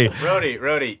 bang play.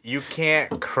 Rody, you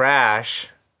can't crash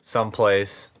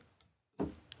someplace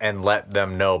and let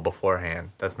them know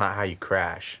beforehand. That's not how you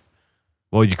crash.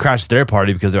 Well, you crash their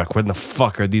party because they're like, when the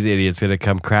fuck are these idiots gonna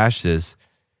come crash this?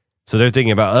 So they're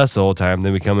thinking about us the whole time.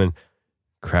 Then we come and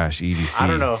crash EDC. I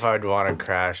don't know if I'd want to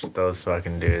crash those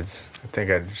fucking dudes. I think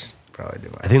I'd just probably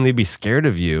do I think they'd be scared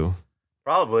of you.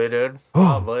 Probably, dude.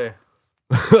 Probably.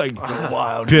 Like,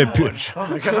 Wild. Oh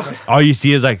my god. all you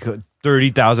see is like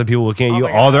 30,000 people looking at you.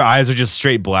 my All God. their eyes are just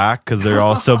straight black because they're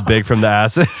all so big from the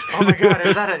acid. Oh my god,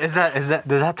 is that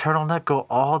does that turtleneck go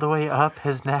all the way up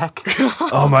his neck?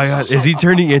 Oh my God. Is he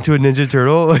turning into a Ninja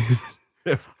Turtle?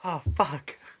 Oh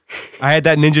fuck. I had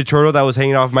that Ninja Turtle that was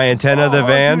hanging off my antenna of the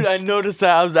van. Dude, I noticed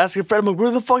that. I was asking Fred, I'm like,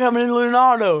 where the fuck happened to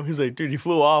Leonardo? He's like, dude, he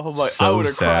flew off. I'm like, I So would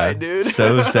have sad. cried, dude.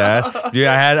 So sad. Dude,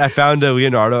 I found a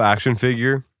Leonardo action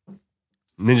figure,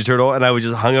 Ninja Turtle, and I was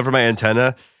just hung up from my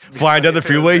antenna, flying down the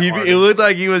freeway. It looked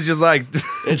like he was just like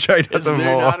trying not It's to fall.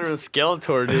 Leonardo and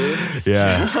Skeletor, dude. Just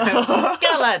Yeah.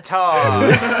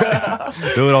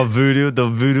 Skeletor. The little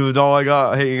voodoo doll I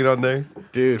got hanging on there.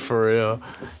 dude, for real.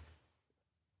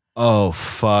 Oh,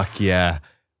 fuck yeah.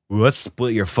 Let's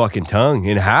split your fucking tongue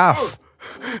in half.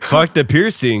 Fuck the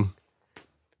piercing.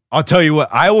 I'll tell you what,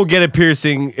 I will get a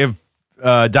piercing if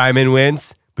Diamond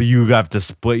wins, but you have to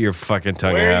split your fucking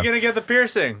tongue Where in are half. you gonna get the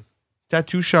piercing?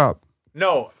 Tattoo shop.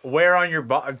 No, where on your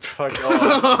body? Fuck.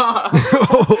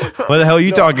 Oh. What the hell are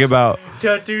you talking about?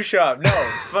 Tattoo shop. No,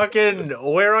 fucking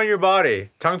where on your body?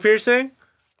 Tongue piercing?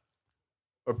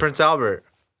 Or Prince Albert?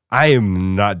 I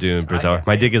am not doing Prince Albert.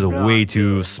 My dick is not way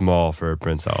too doing- small for a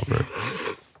Prince Albert.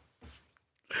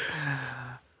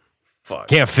 Fuck.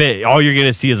 Can't fit. All you're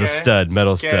gonna see is a Okay. stud,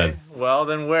 metal Okay. stud. Well,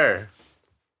 then where?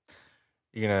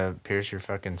 You gonna pierce your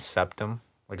fucking septum?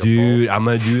 Like Dude, a I'm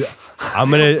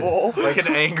gonna bull? Like an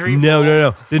angry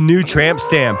no. The new tramp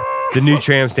stamp. The new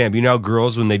tramp stamp. You know how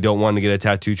girls, when they don't want to get a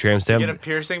tattoo tramp stamp? Get a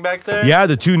piercing back there? Yeah,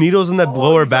 the 2 needles in the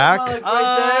lower back.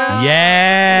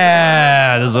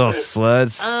 Yeah, those little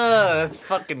sluts. That's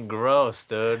fucking gross,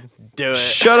 dude. Do it.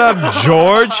 Shut up,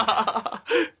 George.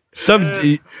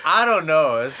 I don't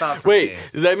know. It's not for Wait, me.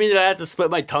 does that mean that I have to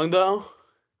split my tongue, though?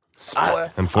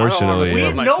 Unfortunately. I don't wanna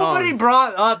Yeah. my Nobody tongue.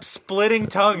 brought up splitting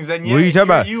tongues, and yet What are you talking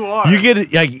about? You are. You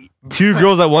get like 2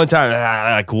 girls at one time.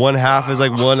 Like one half is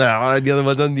like one, the other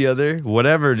one's on the other.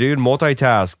 Whatever, dude.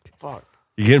 Multitask. Fuck.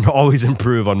 You can always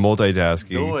improve on multitasking.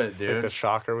 Do it, It's like dude. the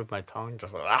shocker with my tongue,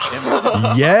 just like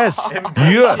Yes.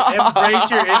 Embrace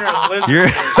your inner Elizabeth.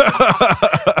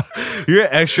 You're an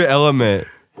extra element.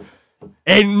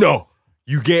 And no,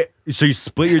 you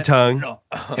split your tongue,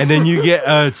 and then you get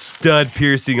a stud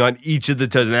piercing on each of the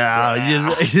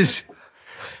tongues.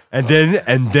 And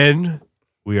then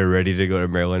we are ready to go to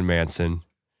Marilyn Manson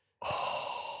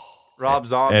Rob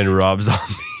Zombie. and Rob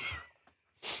Zombie.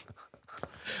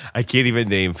 I can't even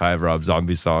name 5 Rob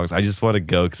Zombie songs. I just want to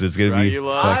go because it's gonna be.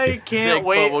 Dragula. fucking- I can't Sick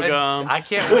wait. bubblegum. I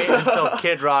can't wait until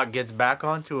Kid Rock gets back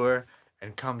on tour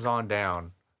and comes on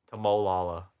down to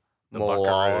Molalla. The Molalla.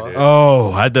 Buckaroo, dude.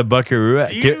 Oh, had the Buckaroo.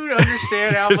 Do you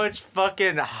understand how much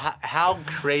fucking how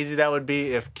crazy that would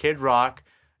be if Kid Rock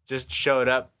just showed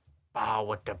up? Oh,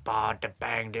 with the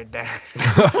bang did that.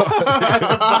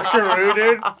 The Buckaroo,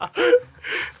 dude.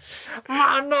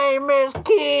 My name is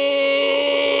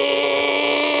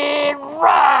Kid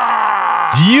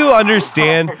Rock. Do you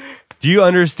understand? Do you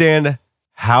understand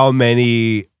how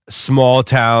many small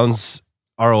towns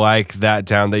are like that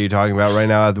town that you're talking about right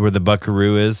now, where the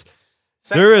Buckaroo is?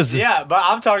 There is. Yeah, but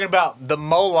I'm talking about the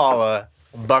Molalla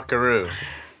Buckaroo.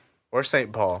 Or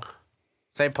St. Paul.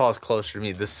 St. Paul's closer to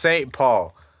me. The St.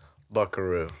 Paul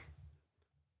Buckaroo.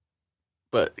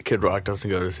 But Kid Rock doesn't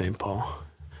go to St. Paul.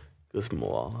 Goes to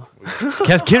Molalla.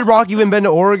 Has Kid Rock even been to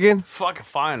Oregon? Fuck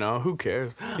if I know. Who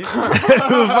cares? Who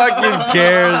fucking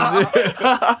cares? Dude?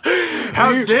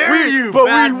 How dare you? But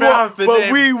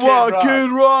we want Kid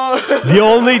Rock. The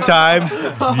only time,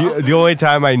 the only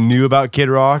time I knew about Kid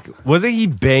Rock wasn't he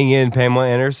banging Pamela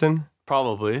Anderson?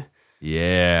 Probably.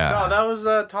 Yeah. No, that was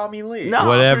Tommy Lee.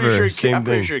 Whatever, No, I'm pretty same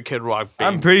thing. sure Kid Rock.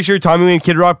 I'm pretty sure Tommy Lee and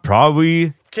Kid Rock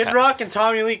probably. Kid Rock and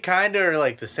Tommy Lee kind of are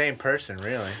like the same person,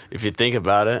 really. If you think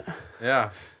about it, Yeah.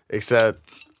 except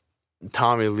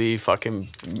Tommy Lee fucking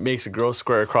makes a girl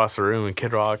square across the room, and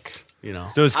Kid Rock, you know.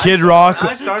 So is Kid Rock?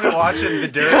 I started watching The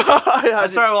Dirt. I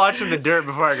started watching The Dirt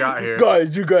before I got here.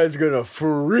 Guys, you guys are gonna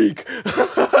freak.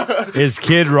 Is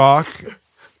Kid Rock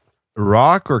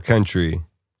rock or country?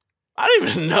 I don't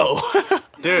even know.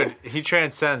 Dude, he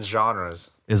transcends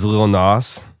genres. Is Lil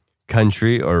Nas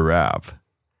country or rap?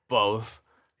 Both.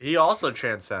 He also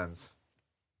transcends.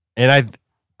 And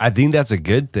I think that's a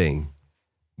good thing.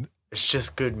 It's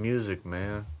just good music,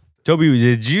 man. Toby,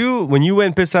 did you, when you went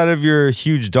and pissed out of your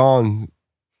huge dong,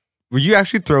 were you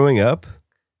actually throwing up?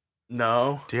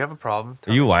 No. Do you have a problem?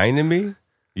 Are you lying to me?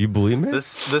 You believe me?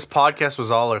 This podcast was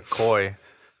all a coy.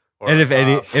 Or, And if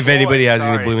anybody has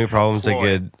any sorry. blooming problems, they Ploy.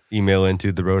 could email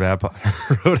into the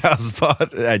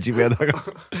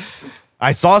roadhousepod@gmail.com.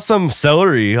 I saw some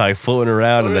celery like floating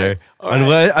around in there.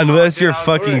 Unless you're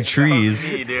fucking trees.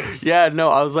 Me, dude. Yeah, no,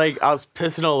 I was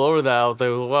pissing all over that. I was like,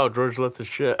 wow, George lets his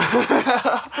shit.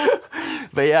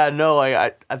 But yeah, no,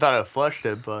 I thought I flushed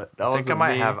it, but that I wasn't think I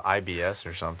might me. have IBS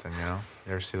or something, you know?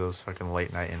 You ever see those fucking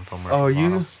late night infomercials? Oh, are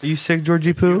you sick, Georgie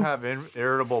You Poo? have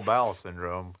irritable bowel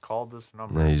syndrome. Call this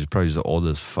number. No, he's probably just old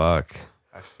as fuck.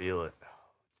 I feel it.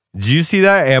 Did you see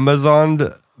that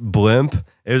Amazon blimp?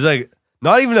 It was like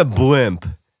not even a blimp.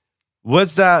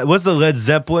 What's that? What's the Led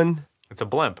Zeppelin? It's a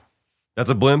blimp. That's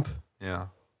a blimp? Yeah.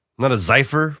 Not a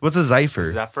Zephyr? What's a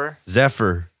Zephyr? Zephyr?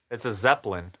 Zephyr. It's a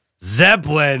Zeppelin.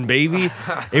 Zeppelin, baby.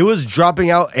 It was dropping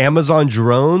out Amazon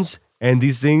drones, and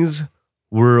these things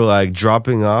were like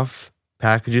dropping off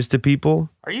packages to people.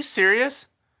 Are you serious?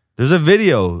 There's a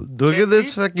video. Look Can at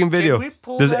this we- fucking video. can we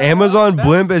pull This that Amazon up?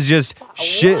 blimp is just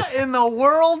shit. What in the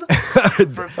world?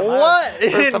 First time What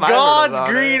first in time I heard God's about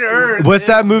green it. earth? What's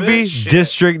that is movie? this shit?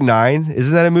 District 9.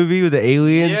 Isn't that a movie with the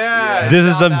aliens? Yeah, This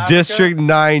is South some Africa. District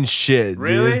 9 shit,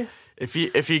 Really?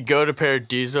 dude. If you go to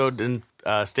Paradiso and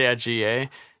stay at GA,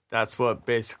 that's what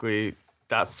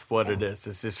it is.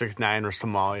 It's District 9 or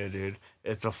Somalia, dude.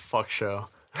 It's a fuck show.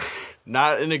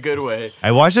 Not in a good way.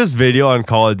 I watched this video on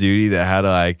Call of Duty that had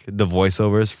like the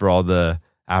voiceovers for all the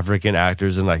African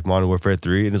actors in like Modern Warfare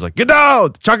 3, and it's like, get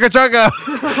down! Chaka chaka!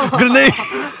 Grenade!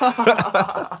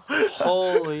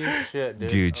 Holy shit, dude.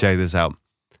 Dude, check this out.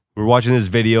 We're watching this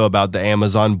video about the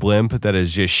Amazon blimp that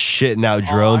is just shitting out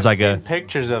drones I've like seen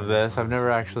pictures of this. I've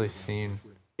never actually seen.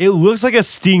 it looks like a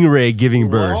stingray giving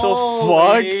birth.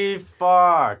 Holy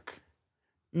fuck.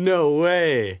 No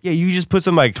way. Yeah, you just put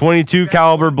some like 22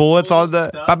 caliber bullets on the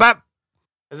Stuff? bop, bop,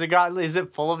 Is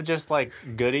it full of just like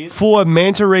goodies? full of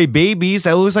manta ray babies.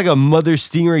 That looks like a mother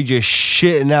stingray just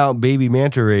shitting out baby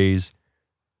manta rays.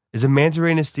 Is a manta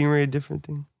ray and a stingray a different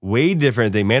thing? Way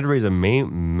different thing. Manta ray is a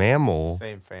mammal.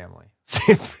 Same family.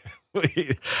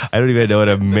 I don't even know what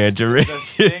a manta ray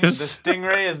The is.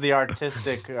 stingray is the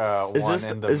artistic Is one. this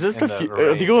in the, is this in the? the Are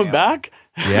they Ray going family. back?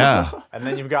 Yeah. And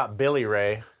then you've got Billy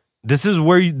Ray. This is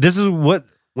what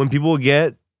when people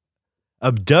get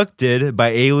abducted by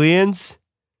aliens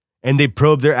and they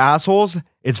probe their assholes.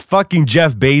 It's fucking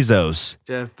Jeff Bezos.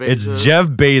 It's Jeff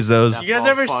Bezos. You guys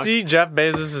ever see Jeff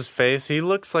Bezos' face? He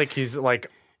looks like he's like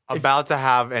about to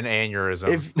have an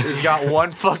aneurysm. He's got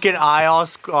one fucking eye all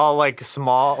like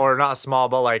small, or not small,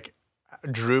 but like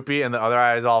droopy, and the other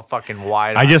eye is all fucking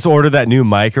wide. I just ordered that new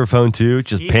microphone too,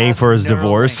 just paying for his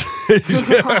divorce.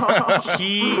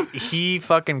 He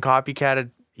fucking copycatted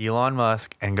Elon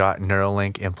Musk and got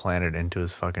Neuralink implanted into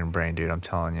his fucking brain, dude. I'm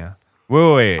telling you.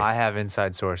 Wait. I have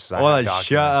inside sources. Hold on,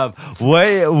 shut up. What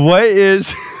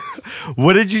is?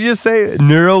 What did you just say?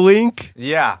 Neuralink?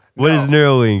 Yeah. What is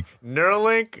Neuralink?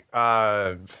 Neuralink?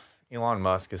 Elon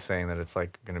Musk is saying that it's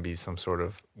like going to be some sort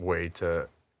of way to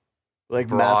like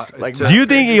Do you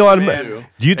think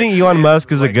Elon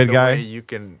Musk is a good guy? You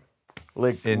can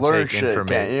like learn shit,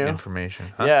 can't you?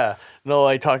 Information. Huh? Yeah. No,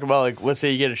 like talk about like let's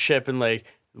say you get a chip and like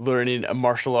learning a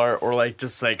martial art or like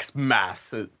just like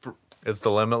math. It's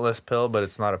the limitless pill, but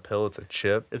it's not a pill. It's a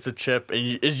chip. It's a chip, and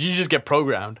you just get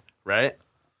programmed, right?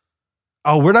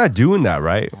 Oh, we're not doing that,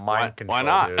 right? Mind control. Why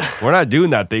not? Dude. We're not doing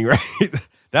that thing, right?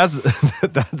 That's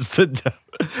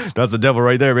the devil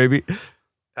right there, baby.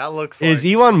 That looks like... Is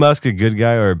Elon Musk a good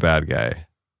guy or a bad guy?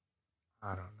 I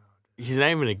don't know. He's not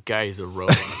even a guy. He's a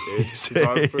robot, dude. He's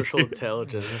artificial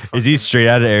intelligence. Is he straight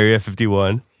out of Area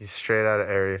 51? He's straight out of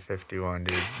Area 51,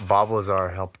 dude. Bob Lazar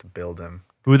helped build him.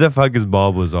 Who the fuck is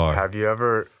Bob Lazar?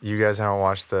 You guys haven't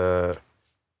watched the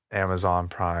Amazon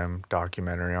Prime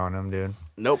documentary on him, dude?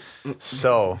 Nope.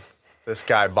 So, this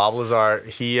guy, Bob Lazar,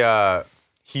 he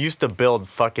used to build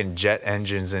fucking jet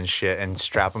engines and shit and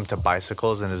strap them to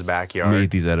bicycles in his backyard. Let me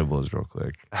eat these edibles real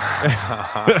quick.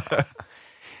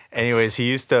 Anyways, he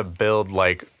used to build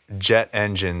like jet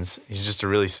engines. He's just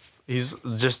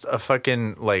a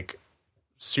fucking like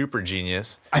super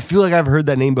genius. I feel like I've heard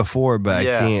that name before, but I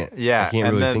can't and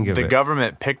really then think of it. The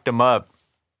government picked him up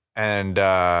and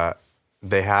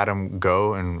they had him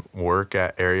go and work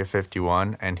at Area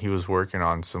 51, and he was working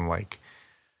on some like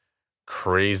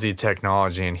crazy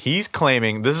technology, and he's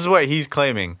claiming, this is what he's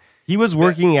claiming. He was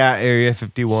working at Area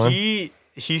 51. He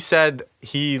said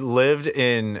he lived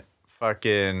in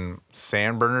fucking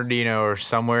San Bernardino or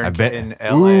somewhere in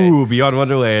LA. Ooh, Beyond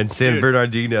Wonderland, San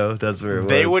Bernardino. That's where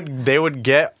it was.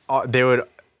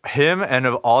 Him and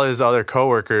all his other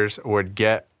coworkers would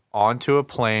get onto a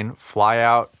plane, fly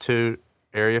out to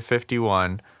Area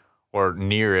 51 or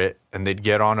near it, and they'd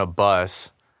get on a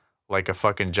bus, like a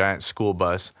fucking giant school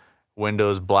bus,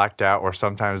 windows blacked out, or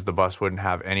sometimes the bus wouldn't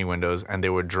have any windows, and they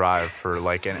would drive for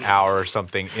like an hour or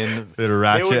something in the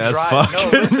ratchet as fuck.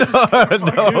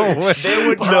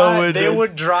 They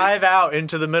would drive out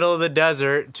into the middle of the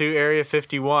desert to Area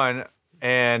 51,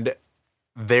 and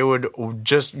they would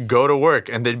just go to work,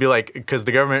 and they'd be like, because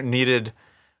the government needed,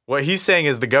 what he's saying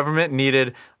is the government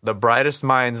needed the brightest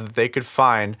minds that they could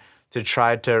find to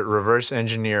try to reverse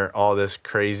engineer all this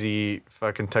crazy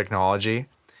fucking technology.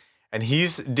 And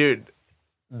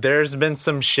there's been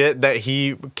some shit that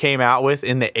he came out with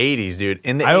in the 80s, dude.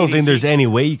 I don't think there's any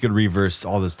way you could reverse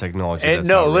all this technology. In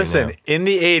the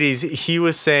 80s, he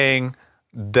was saying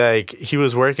like he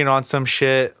was working on some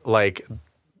shit, like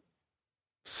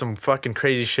some fucking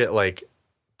crazy shit, like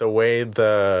the way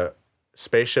the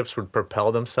spaceships would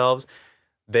propel themselves.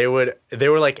 They were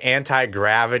like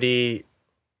anti-gravity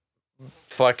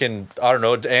fucking, I don't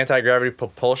know, anti-gravity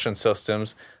propulsion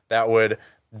systems that would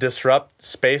disrupt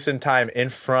space and time in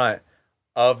front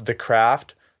of the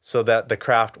craft so that the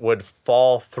craft would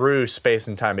fall through space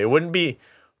and time. It wouldn't be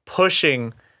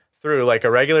pushing through like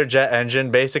a regular jet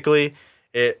engine. Basically,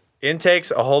 it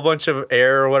intakes a whole bunch of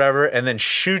air or whatever and then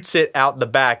shoots it out the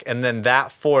back, and then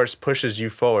that force pushes you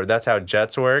forward. That's how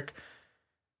jets work.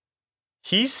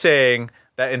 He's saying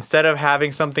that instead of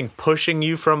having something pushing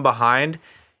you from behind,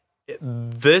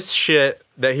 this shit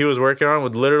that he was working on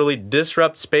would literally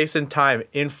disrupt space and time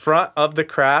in front of the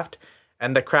craft,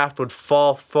 and the craft would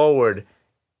fall forward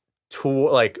to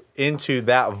like into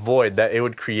that void that it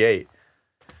would create.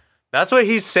 That's what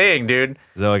he's saying, dude.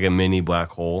 Is that like a mini black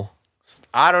hole?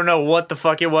 I don't know what the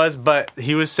fuck it was, but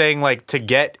he was saying like to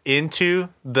get into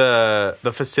the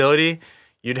facility,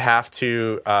 you'd have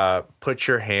to put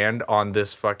your hand on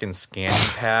this fucking scanning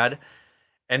pad.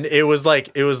 And it would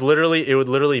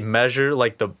literally measure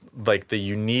like the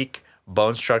unique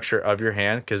bone structure of your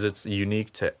hand, because it's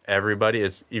unique to everybody.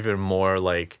 It's even more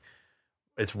like,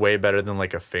 it's way better than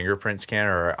like a fingerprint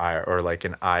scanner or like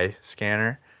an eye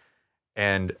scanner.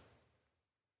 And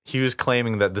he was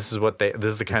claiming that this is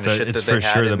the kind of shit that they had. It's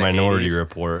for sure the Minority 80s.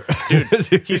 Report.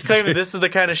 Dude, he's claiming this is the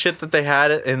kind of shit that they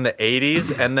had in the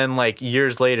 80s, and then like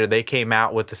years later they came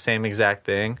out with the same exact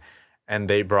thing, and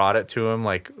they brought it to him.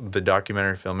 Like the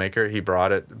documentary filmmaker, he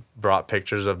brought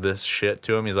pictures of this shit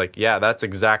to him. He's like, yeah, that's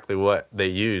exactly what they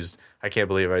used. I can't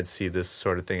believe I'd see this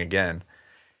sort of thing again.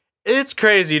 It's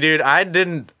crazy, dude. I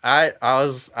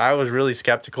was really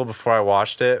skeptical before I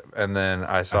watched it, and then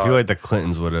I saw. I feel like the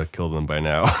Clintons would have killed him by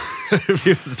now. If he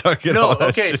was talking No, all that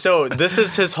okay, shit. so this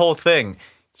is his whole thing.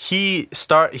 He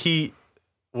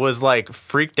was like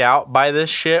freaked out by this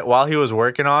shit while he was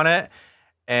working on it,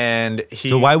 and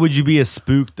So why would you be a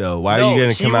spook though? Why are you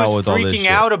going to come out with all this shit? He was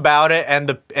freaking out about it,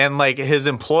 and like his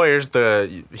employers,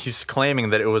 he's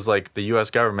claiming that it was like the U.S.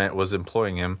 government was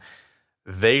employing him.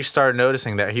 They started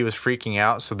noticing that he was freaking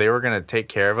out, so they were going to take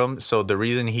care of him. So the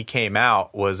reason he came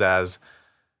out was as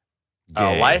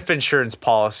a life insurance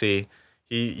policy.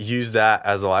 He used that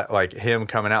as like him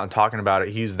coming out and talking about it.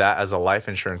 He used that as a life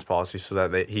insurance policy so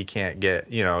that he can't get,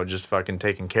 just fucking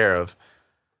taken care of.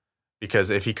 Because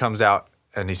if he comes out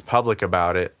and he's public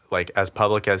about it, like as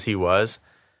public as he was,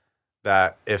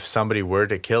 that if somebody were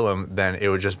to kill him, then it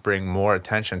would just bring more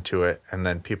attention to it, and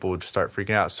then people would start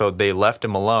freaking out. So they left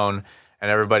him alone. And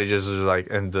everybody just was like,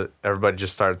 everybody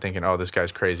just started thinking, "Oh, this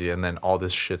guy's crazy," and then all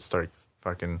this shit started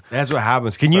fucking. That's what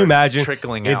happens. Can you imagine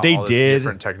trickling if out they all this did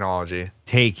different technology?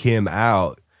 take him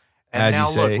out? And as now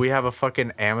you say, look, we have a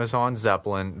fucking Amazon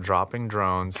Zeppelin dropping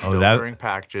drones, that- delivering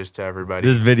packages to everybody.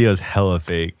 this video is hella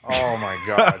fake, Oh my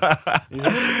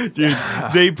god, dude.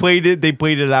 They played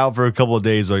it out for a couple of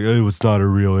days, like, "Oh, it's not a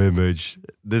real image.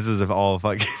 This is all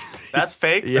fucking." that's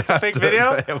fake. That's a fake Yeah,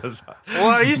 video. it was- Well,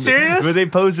 are you serious? But they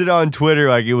posted it on Twitter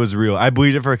like it was real. I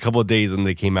believed it for a couple of days, and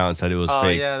they came out and said it was Oh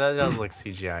fake. yeah, that does look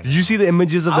CGI. Did you see the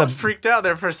images of I the? was freaked out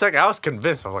there for a second. I was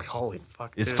convinced. I was like, "Holy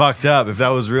fuck!" It's dude. fucked up. If that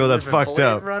was real, that's Even fucked Blade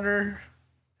up. Runner.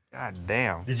 God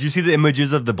damn. Did you see the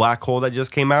images of the black hole that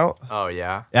just came out? Oh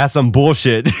yeah. That's some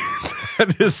bullshit.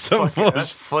 That is some That's bullshit.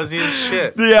 fuzzy as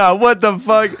shit. Yeah, what the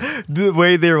fuck? The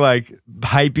way they're like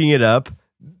hyping it up,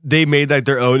 they made like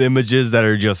their own images that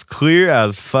are just clear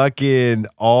as fucking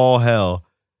all hell.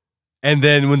 And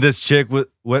then when this chick was,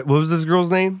 what was this girl's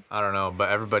name? I don't know, but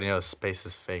everybody knows space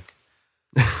is fake.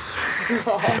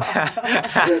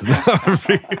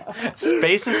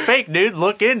 Space is fake, dude.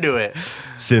 Look into it.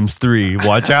 Sims 3.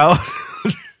 Watch out.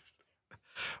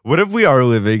 What if we are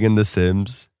living in The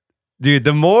Sims? Dude,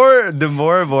 the more and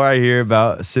more I hear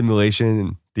about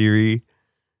simulation theory,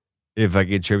 if like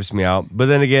it trips me out. But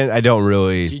then again, I don't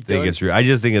really think it's real. I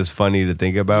just think it's funny to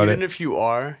think about Even it. if you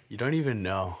are, you don't even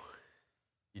know.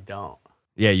 You don't.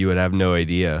 Yeah, you would have no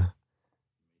idea.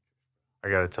 I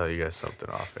gotta tell you guys something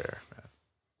off air,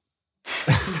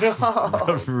 man.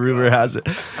 Rumor has it.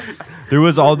 There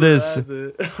was all this.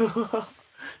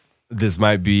 This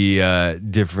might be a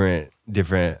different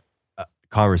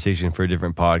conversation for a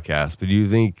different podcast. But do you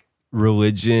think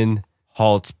religion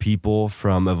halts people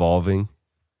from evolving?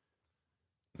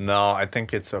 No, I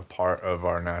think it's a part of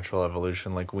our natural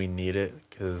evolution. Like, we need it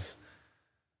because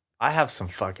I have some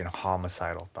fucking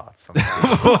homicidal thoughts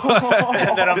sometimes.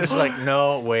 And then I'm just like,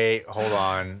 no, wait, hold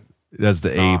on. That's the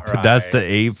It's ape. not right. That's the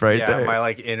ape right Yeah, there. my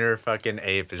like inner fucking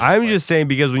ape is just I'm like, just saying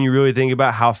because when you really think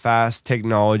about how fast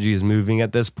technology is moving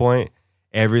at this point,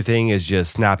 everything is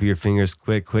just snap your fingers,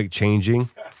 quick changing.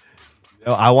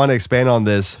 I want to expand on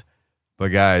this, but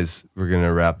guys, we're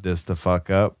gonna wrap this the fuck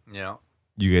up. yeah.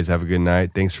 You guys have a good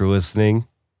night. Thanks for listening.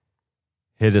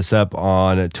 Hit us up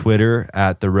on Twitter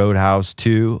at the Roadhouse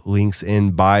 2. Links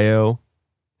in bio.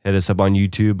 Hit us up on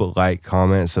YouTube. Like,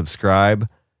 comment, subscribe.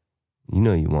 You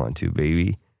know you want to,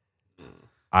 baby.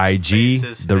 IG, Space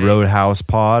is the fake. Roadhouse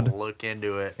Pod. Look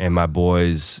into it. And my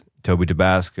boys, Toby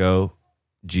Tabasco,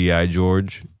 G.I.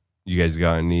 George. You guys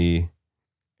got any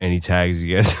tags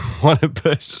you guys want to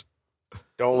push?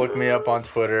 Don't look me up on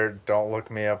Twitter. Don't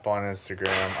look me up on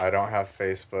Instagram. I don't have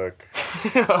Facebook.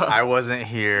 I wasn't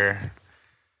here.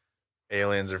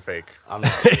 Aliens are fake. I'm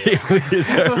not.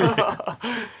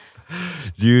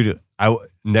 Dude,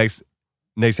 next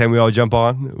time we all jump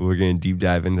on, we're gonna deep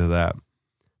dive into that.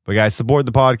 But guys, support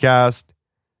the podcast,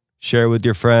 share it with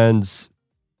your friends,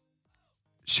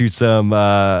 shoot some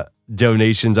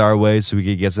donations our way so we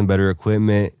can get some better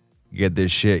equipment, get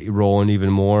this shit rolling even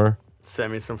more.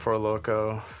 Send me some Four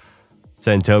Loko.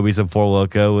 Send Toby some Four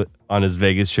Loko on his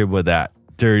Vegas trip with that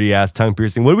dirty ass tongue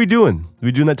piercing. What are we doing? Are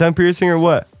we doing that tongue piercing or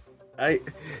what?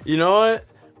 You know what?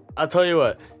 I'll tell you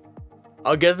what.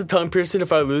 I'll get the tongue piercing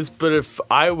if I lose, but if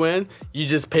I win, you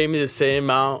just pay me the same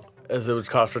amount as it would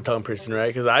cost for tongue piercing,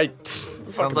 right? Because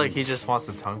Sounds like he just wants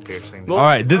a tongue piercing. Well, All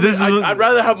right, I'd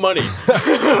rather have money.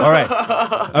 all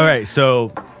right.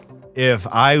 So if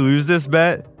I lose this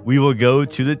bet, we will go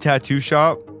to the tattoo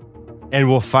shop and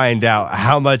we'll find out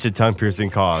how much a tongue piercing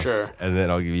costs. Sure. And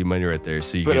then I'll give you money right there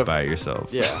so you can buy it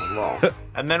yourself. Yeah, well.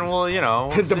 And then we'll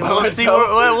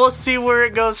We'll see where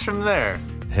it goes from there.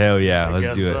 Hell yeah, let's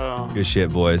guess do it. so. Good shit,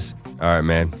 boys. All right,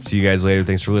 man. See you guys later.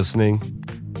 Thanks for listening.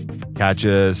 Catch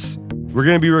us. We're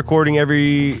gonna be recording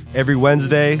every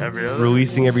Wednesday,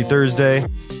 releasing every Thursday.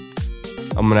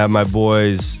 I'm gonna have my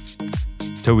boys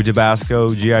Toby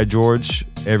Tabasco, G.I. George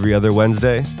every other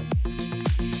Wednesday.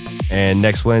 And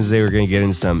next Wednesday, we're gonna get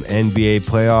in some NBA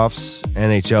playoffs,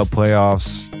 NHL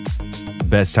playoffs.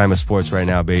 Best time of sports right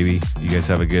now, baby. You guys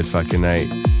have a good fucking night.